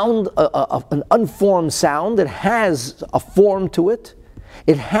sound, an unformed sound. It has a form to it.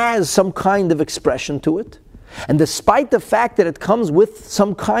 It has some kind of expression to it. And despite the fact that it comes with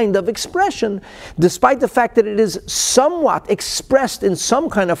some kind of expression, despite the fact that it is somewhat expressed in some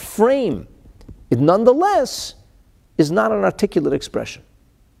kind of frame, it nonetheless is not an articulate expression.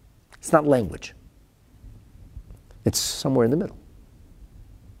 It's not language. It's somewhere in the middle.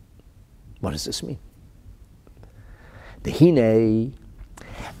 What does this mean? Dehine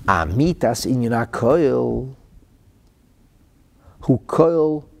amitas inyan koil hu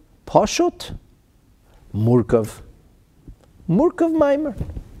koil pashut murkav maimer.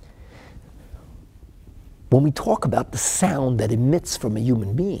 When we talk about the sound that emits from a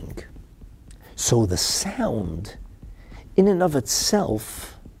human being, so the sound in and of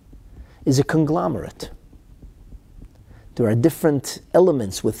itself is a conglomerate. There are different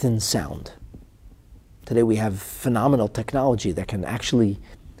elements within sound. Today we have phenomenal technology that can actually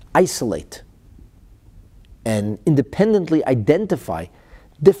isolate and independently identify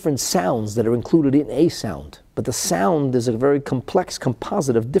different sounds that are included in a sound. But the sound is a very complex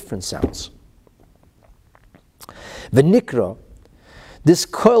composite of different sounds. V'nikra, this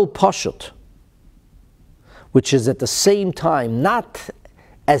koil pashut, which is at the same time not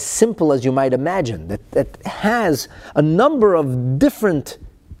as simple as you might imagine, that has a number of different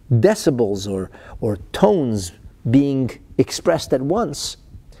decibels or tones being expressed at once,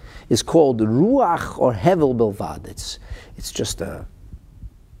 is called ruach or hevel belvad. It's just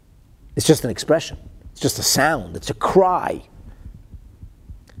an expression. It's just a sound. It's a cry.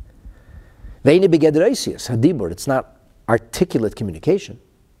 Ve'ine begedreisius hadibur. It's not articulate communication.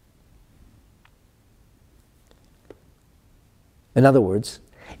 In other words,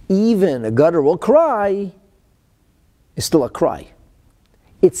 even a guttural cry is still a cry.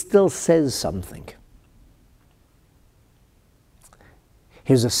 It still says something.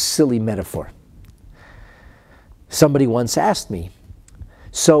 Here's a silly metaphor. Somebody once asked me,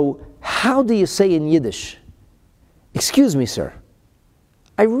 so how do you say in Yiddish, excuse me, sir,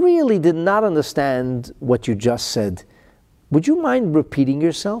 I really did not understand what you just said. Would you mind repeating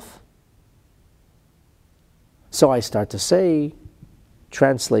yourself? So I start to say,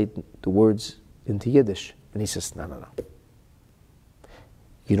 translate the words into Yiddish. And he says, no.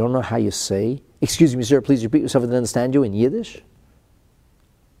 You don't know how you say, excuse me, sir, please repeat yourself, I didn't understand you, in Yiddish?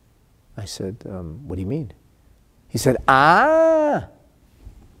 I said, what do you mean? He said, ah.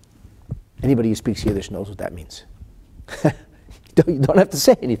 Anybody who speaks Yiddish knows what that means. You don't have to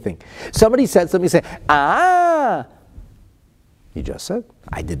say anything. Somebody said something, say, ah. You just said,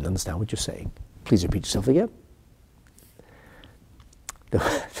 I didn't understand what you're saying. Please repeat yourself again. There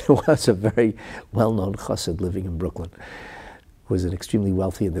was a very well-known chassid living in Brooklyn who was an extremely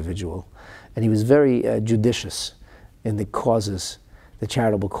wealthy individual. And he was very judicious in the causes, the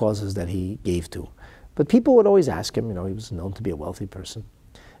charitable causes that he gave to. But people would always ask him, he was known to be a wealthy person.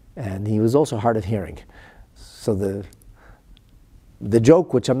 And he was also hard of hearing. So the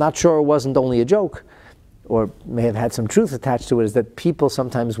joke, which I'm not sure wasn't only a joke, or may have had some truth attached to it, is that people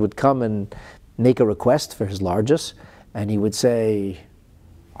sometimes would come and make a request for his largess, and he would say,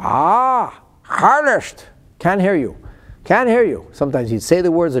 hardest, can't hear you. Sometimes he'd say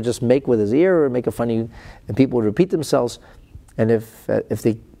the words or just make with his ear or make a funny, and people would repeat themselves. And if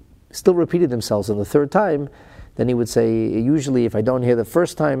they still repeated themselves on the third time, then he would say, usually if I don't hear the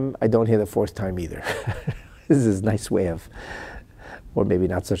first time, I don't hear the fourth time either. This is his nice way of, or maybe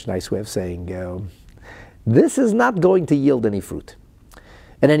not such a nice way of saying, this is not going to yield any fruit.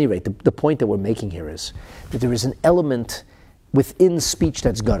 At any rate, the point that we're making here is that there is an element within speech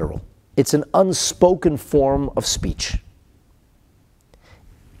that's guttural. It's an unspoken form of speech.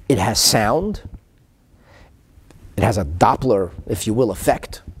 It has sound. It has a Doppler, if you will,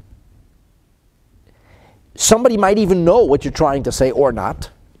 effect. Somebody might even know what you're trying to say or not.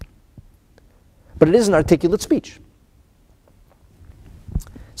 But it is an articulate speech.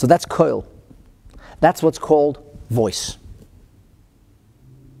 So that's koil. That's what's called voice.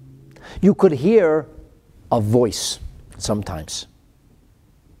 You could hear a voice sometimes.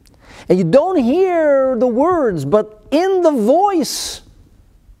 And you don't hear the words, but in the voice,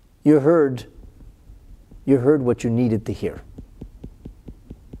 you heard what you needed to hear.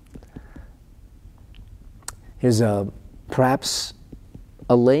 Here's perhaps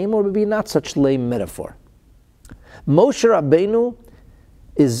a lame or maybe not such lame metaphor. Moshe Rabbeinu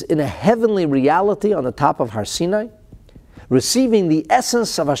is in a heavenly reality on the top of Har Sinai, receiving the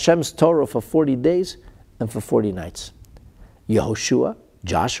essence of Hashem's Torah for 40 days and for 40 nights. Yehoshua,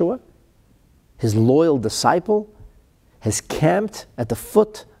 Joshua, his loyal disciple, has camped at the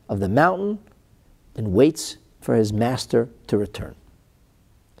foot of the mountain and waits for his master to return.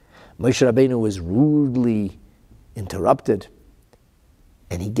 Moshe Rabbeinu is rudely interrupted,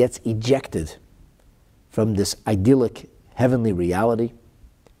 and he gets ejected from this idyllic heavenly reality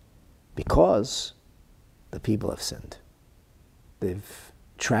because the people have sinned. They've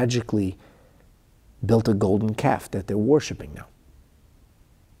tragically built a golden calf that they're worshiping now.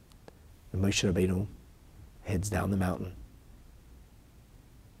 And Moshe Rabbeinu heads down the mountain.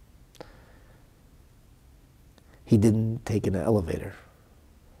 He didn't take an elevator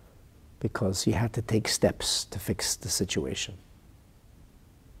because he had to take steps to fix the situation.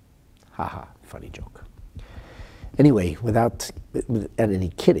 Haha, funny joke. Anyway, without any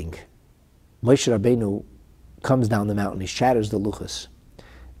kidding, Moshe Rabbeinu comes down the mountain, he shatters the luchos,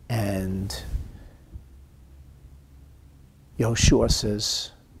 and Yehoshua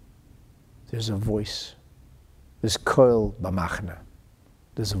says, there's a voice. There's koil b'machna.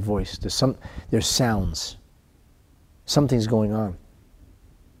 There's a voice. There's sounds. Something's going on.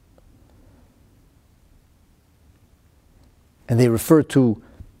 And they refer to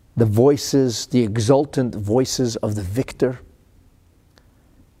the voices, the exultant voices of the victor,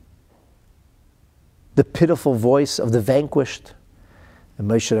 the pitiful voice of the vanquished. And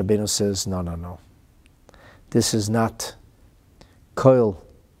Moshe Rabbeinu says, no. This is not koil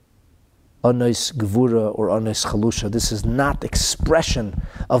ones gevura or ones chalusha. This is not expression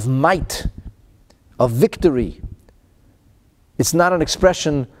of might, of victory. It's not an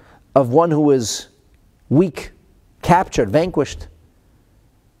expression of one who is weak, captured, vanquished.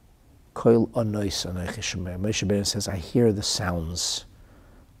 Koil onos anaychishmeh. Moshe Rabbeinu says, I hear the sounds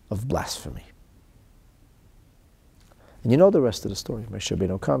of blasphemy. And you know the rest of the story. Moshe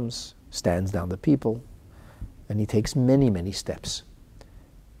Rabbeinu comes, stands down the people, and he takes many, many steps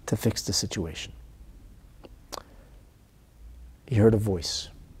to fix the situation. He heard a voice.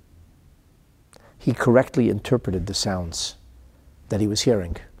 He correctly interpreted the sounds that he was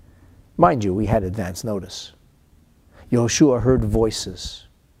hearing. Mind you, we had advance notice. Yehoshua heard voices.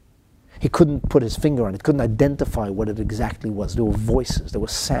 He couldn't put his finger on it, couldn't identify what it exactly was. There were voices, there were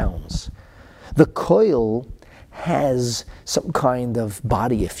sounds. The koil has some kind of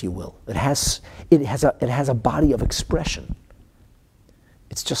body, if you will. It has a body of expression.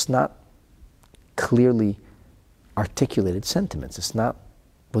 It's just not clearly articulated sentiments. It's not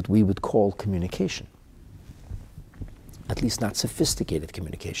what we would call communication. At least not sophisticated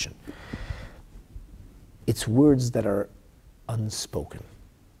communication. It's words that are unspoken.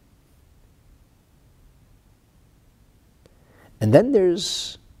 And then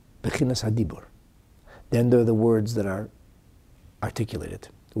there's bechinas hadibur. Then there are the words that are articulated,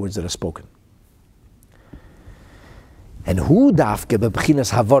 the words that are spoken. And hu dafke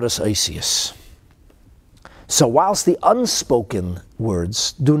bechinas havoras oisius. So whilst the unspoken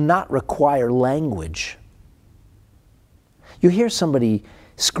words do not require language, you hear somebody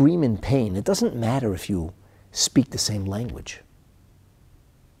scream in pain, it doesn't matter if you speak the same language.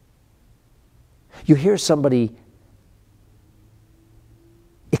 You hear somebody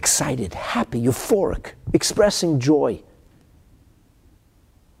excited, happy, euphoric, expressing joy.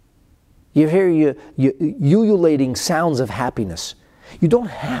 You hear ululating sounds of happiness. You don't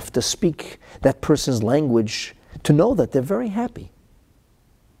have to speak that person's language to know that they're very happy.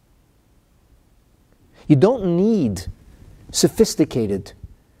 You don't need sophisticated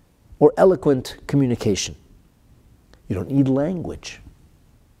or eloquent communication. You don't need language.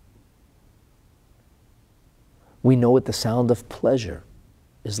 We know what the sound of pleasure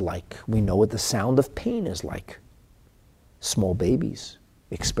is like. We know what the sound of pain is like. Small babies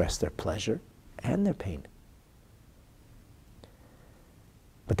express their pleasure and their pain.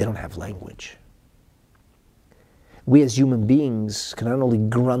 But they don't have language. We as human beings can not only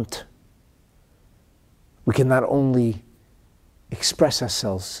grunt, we can not only express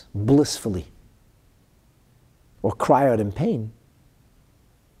ourselves blissfully or cry out in pain,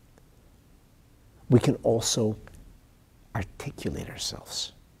 we can also articulate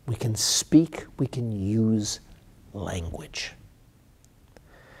ourselves. We can speak, we can use language.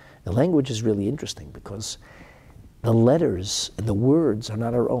 The language is really interesting because the letters and the words are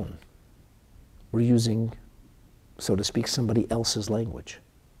not our own. We're using, so to speak, somebody else's language.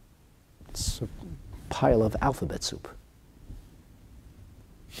 It's a pile of alphabet soup.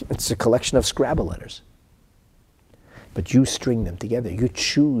 It's a collection of Scrabble letters. But you string them together. You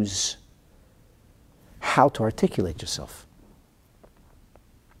choose how to articulate yourself.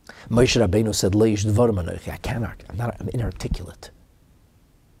 Moshe Rabbeinu said, I'm inarticulate.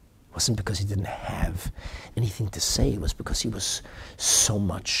 It wasn't because he didn't have anything to say. It was because he was so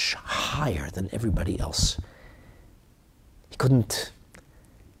much higher than everybody else. He couldn't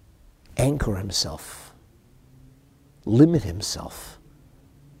anchor himself, limit himself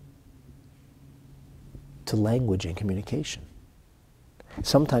to language and communication.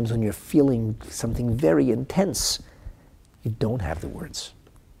 Sometimes when you're feeling something very intense, you don't have the words.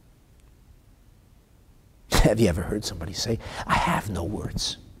 Have you ever heard somebody say, I have no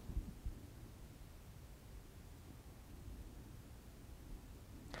words?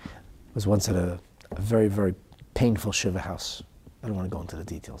 I was once at a very, very painful shiva house. I don't want to go into the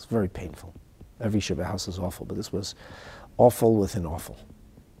details. Very painful. Every shiva house is awful, but this was awful within awful.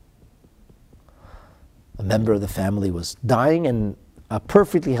 A member of the family was dying, and a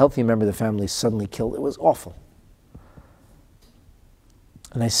perfectly healthy member of the family suddenly killed. It was awful.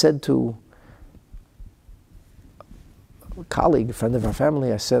 And I said to a colleague, a friend of our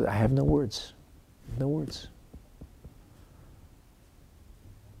family, I said, I have no words. No words.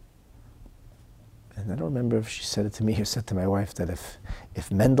 And I don't remember if she said it to me or said to my wife that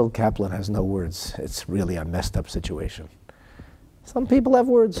if Mendel Kaplan has no words, it's really a messed up situation. Some people have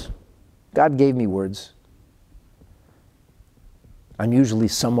words. God gave me words. I'm usually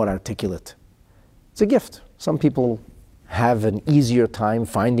somewhat articulate. It's a gift. Some people have an easier time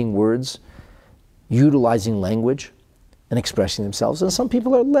finding words, utilizing language, and expressing themselves. And some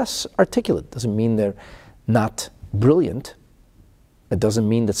people are less articulate. Doesn't mean they're not brilliant. It doesn't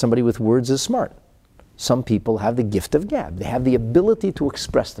mean that somebody with words is smart. Some people have the gift of gab. They have the ability to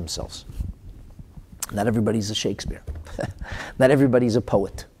express themselves. Not everybody's a Shakespeare. Not everybody's a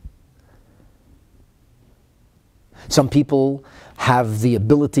poet. Some people have the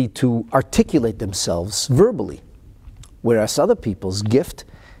ability to articulate themselves verbally, whereas other people's gift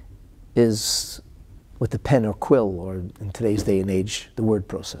is with the pen or quill, or in today's day and age, the word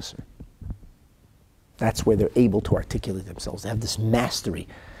processor. That's where they're able to articulate themselves. They have this mastery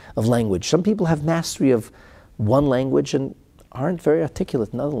of language. Some people have mastery of one language and aren't very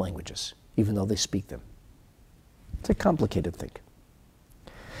articulate in other languages, even though they speak them. It's a complicated thing.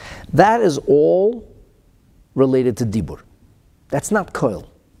 That is all related to dibur. That's not koil.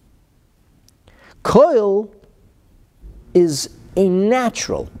 Koil is a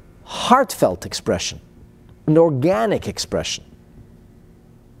natural, heartfelt expression, an organic expression.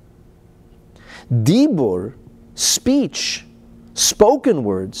 Dibur, speech, spoken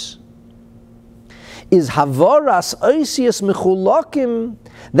words, is havaras oisius mechulakim.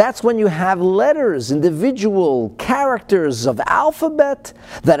 That's when you have letters, individual characters of alphabet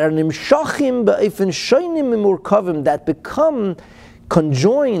that are nimshachim ba'efen shonim mimurkavim, that become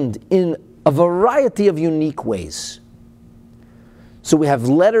conjoined in a variety of unique ways. So we have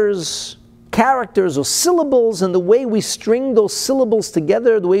letters, characters, or syllables, and the way we string those syllables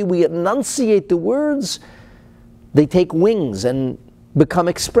together, the way we enunciate the words, they take wings and become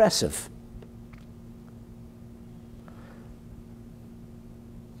expressive.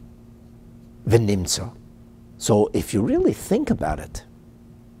 V'nimtza. So if you really think about it,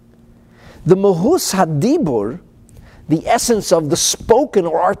 the mahus hadibur, the essence of the spoken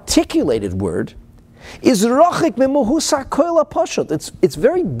or articulated word, is rachik me'mahus hakoil hapashut. It's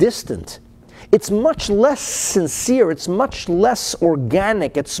very distant. It's much less sincere. It's much less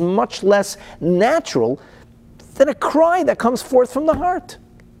organic. It's much less natural than a cry that comes forth from the heart.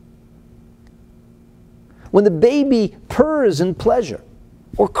 When the baby purrs in pleasure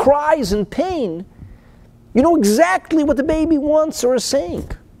or cries in pain, you know exactly what the baby wants or is saying.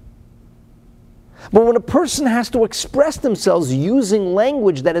 But when a person has to express themselves using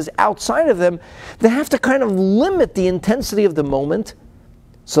language that is outside of them, they have to kind of limit the intensity of the moment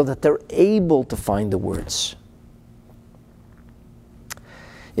so that they're able to find the words.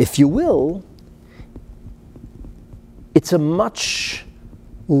 If you will, it's a much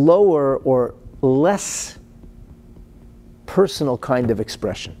lower or less personal kind of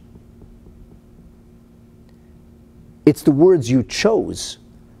expression. It's the words you chose,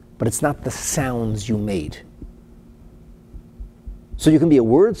 but it's not the sounds you made. So you can be a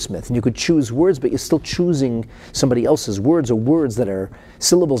wordsmith and you could choose words, but you're still choosing somebody else's words, or words that are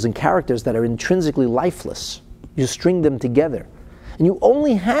syllables and characters that are intrinsically lifeless. You string them together. And you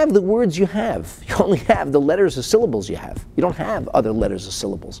only have the words you have. You only have the letters or syllables you have. You don't have other letters or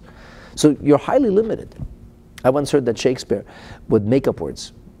syllables. So you're highly limited. I once heard that Shakespeare would make up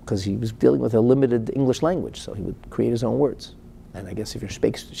words because he was dealing with a limited English language, so he would create his own words. And I guess if you're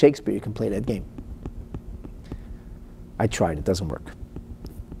Shakespeare, you can play that game. I tried, it doesn't work.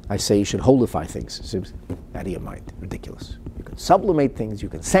 I say you should holify things. It seems out of your mind, ridiculous. You can sublimate things, you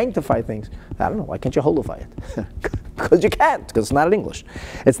can sanctify things. I don't know, why can't you holify it? Because you can't, because it's not an English.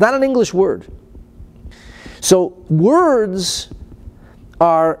 It's not an English word. So words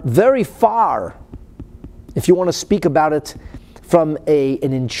are very far, if you want to speak about it from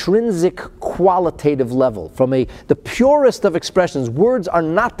an intrinsic qualitative level, from the purest of expressions. Words are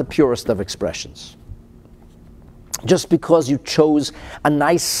not the purest of expressions. Just because you chose a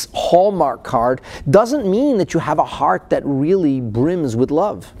nice Hallmark card doesn't mean that you have a heart that really brims with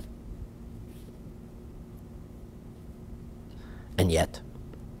love. And yet,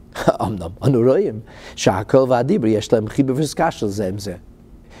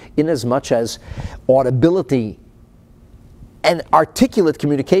 inasmuch as audibility and articulate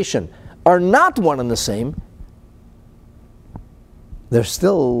communication are not one and the same, they're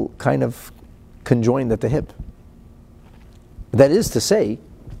still kind of conjoined at the hip. That is to say,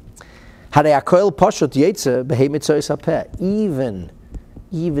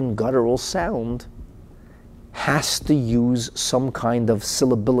 even guttural sound has to use some kind of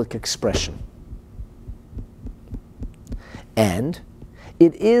syllabic expression. And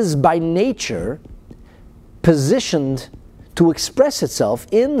it is by nature positioned to express itself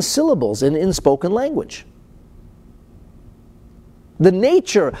in syllables, in spoken language. The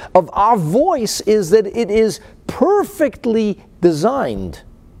nature of our voice is that it is perfectly designed,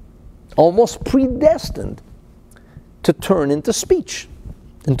 almost predestined, to turn into speech,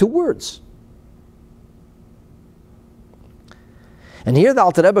 into words. And here the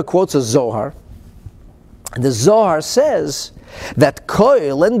Alter Rebbe quotes a Zohar. And the Zohar says that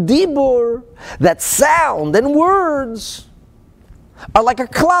koil and dibur, that sound and words, are like a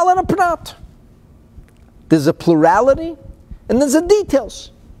klal and a prat. There's a plurality and there's the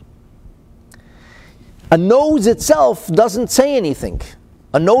details. A nose itself doesn't say anything.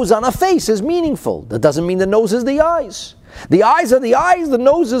 A nose on a face is meaningful. That doesn't mean the nose is the eyes. The eyes are the eyes, the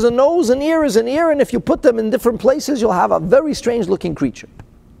nose is a nose, an ear is an ear, and if you put them in different places, you'll have a very strange looking creature.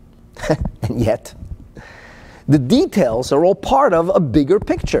 And yet, the details are all part of a bigger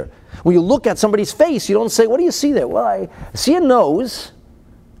picture. When you look at somebody's face, you don't say, what do you see there? Well, I see a nose,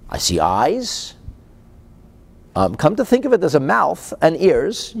 I see eyes. Come to think of it, there's a mouth and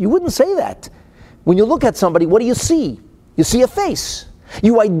ears. You wouldn't say that. When you look at somebody, what do you see? You see a face.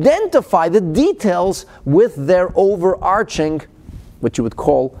 You identify the details with their overarching, what you would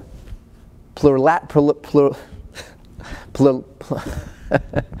call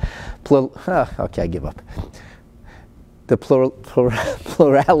okay, I give up. The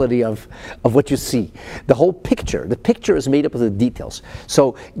plurality of what you see. The whole picture. The picture is made up of the details.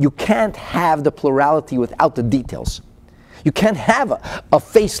 So you can't have the plurality without the details. You can't have a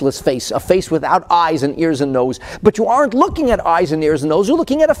faceless face, a face without eyes and ears and nose, but you aren't looking at eyes and ears and nose, you're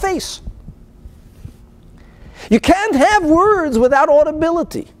looking at a face. You can't have words without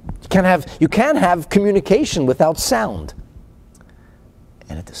audibility. You can't have communication without sound.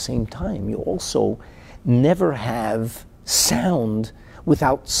 And at the same time, you also never have sound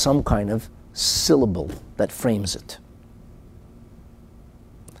without some kind of syllable that frames it.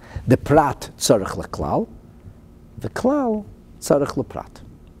 The prat tzarich leklal, the klal tzarich leprat.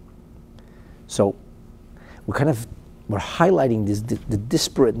 So we're highlighting the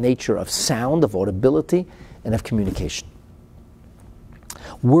disparate nature of sound, of audibility, and of communication.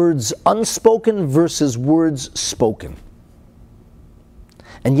 Words unspoken versus words spoken.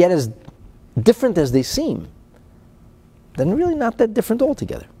 And yet, as different as they seem, they're really not that different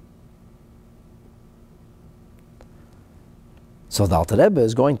altogether. So the Alter Rebbe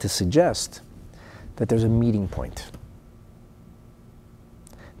is going to suggest that there's a meeting point.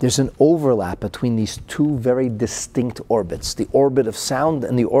 There's an overlap between these two very distinct orbits. The orbit of sound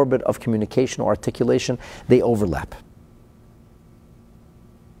and the orbit of communication or articulation, they overlap.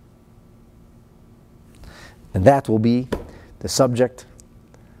 And that will be the subject,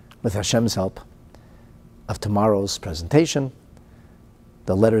 with Hashem's help, of tomorrow's presentation,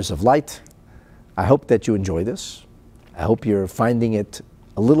 the Letters of Light. I hope that you enjoy this. I hope you're finding it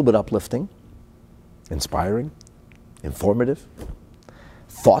a little bit uplifting, inspiring, informative,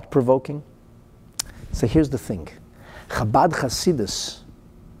 thought-provoking. So here's the thing. Chabad Hasidus,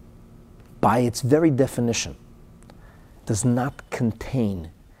 by its very definition, does not contain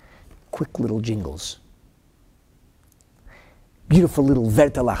quick little jingles, beautiful little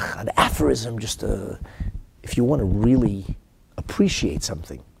vertelach, an aphorism, if you want to really appreciate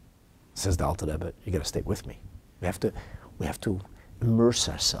something, says the Alter Rebbe, you got to stay with me. We have to immerse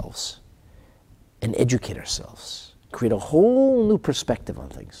ourselves and educate ourselves, create a whole new perspective on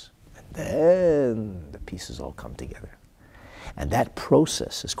things. And then the pieces all come together. And that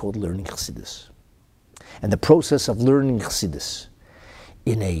process is called learning Chassidus. And the process of learning Chassidus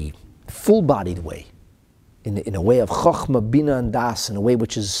in a full-bodied way, in a way of Chochmah, Bina, and Das, in a way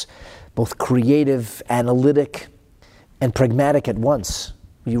which is both creative, analytic, and pragmatic at once,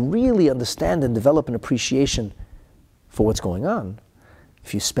 you really understand and develop an appreciation for what's going on.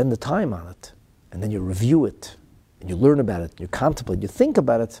 If you spend the time on it, and then you review it, and you learn about it, you contemplate, you think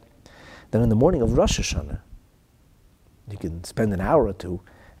about it, then in the morning of Rosh Hashanah, you can spend an hour or two,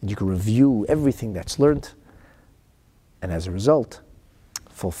 and you can review everything that's learned, and as a result,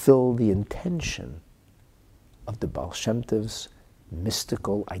 fulfill the intention of the Baal Shem Tov's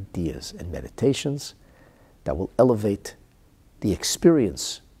mystical ideas and meditations that will elevate the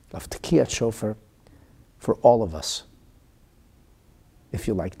experience of Tekiyat Shofar for all of us. If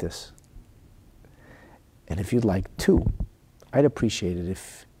you like this, and if you'd like to, I'd appreciate it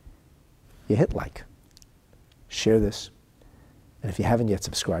if you hit like, share this, and if you haven't yet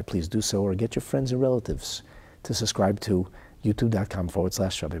subscribed, please do so, or get your friends and relatives to subscribe to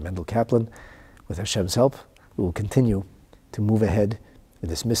youtube.com/Rabbi Mendel Kaplan. With Hashem's help, we will continue to move ahead in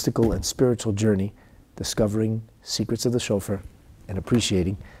this mystical and spiritual journey, discovering secrets of the shofar and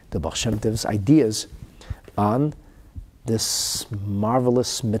appreciating the Baal Shem Tov's ideas on this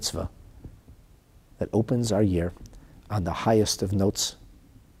marvelous mitzvah that opens our year on the highest of notes.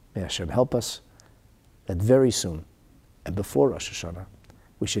 May Hashem help us that very soon, and before Rosh Hashanah,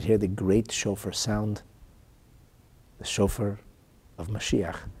 we should hear the great shofar sound, the shofar of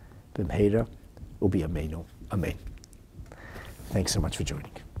Mashiach, b'mheira u'biyameinu. Amen. Thanks so much for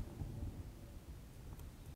joining.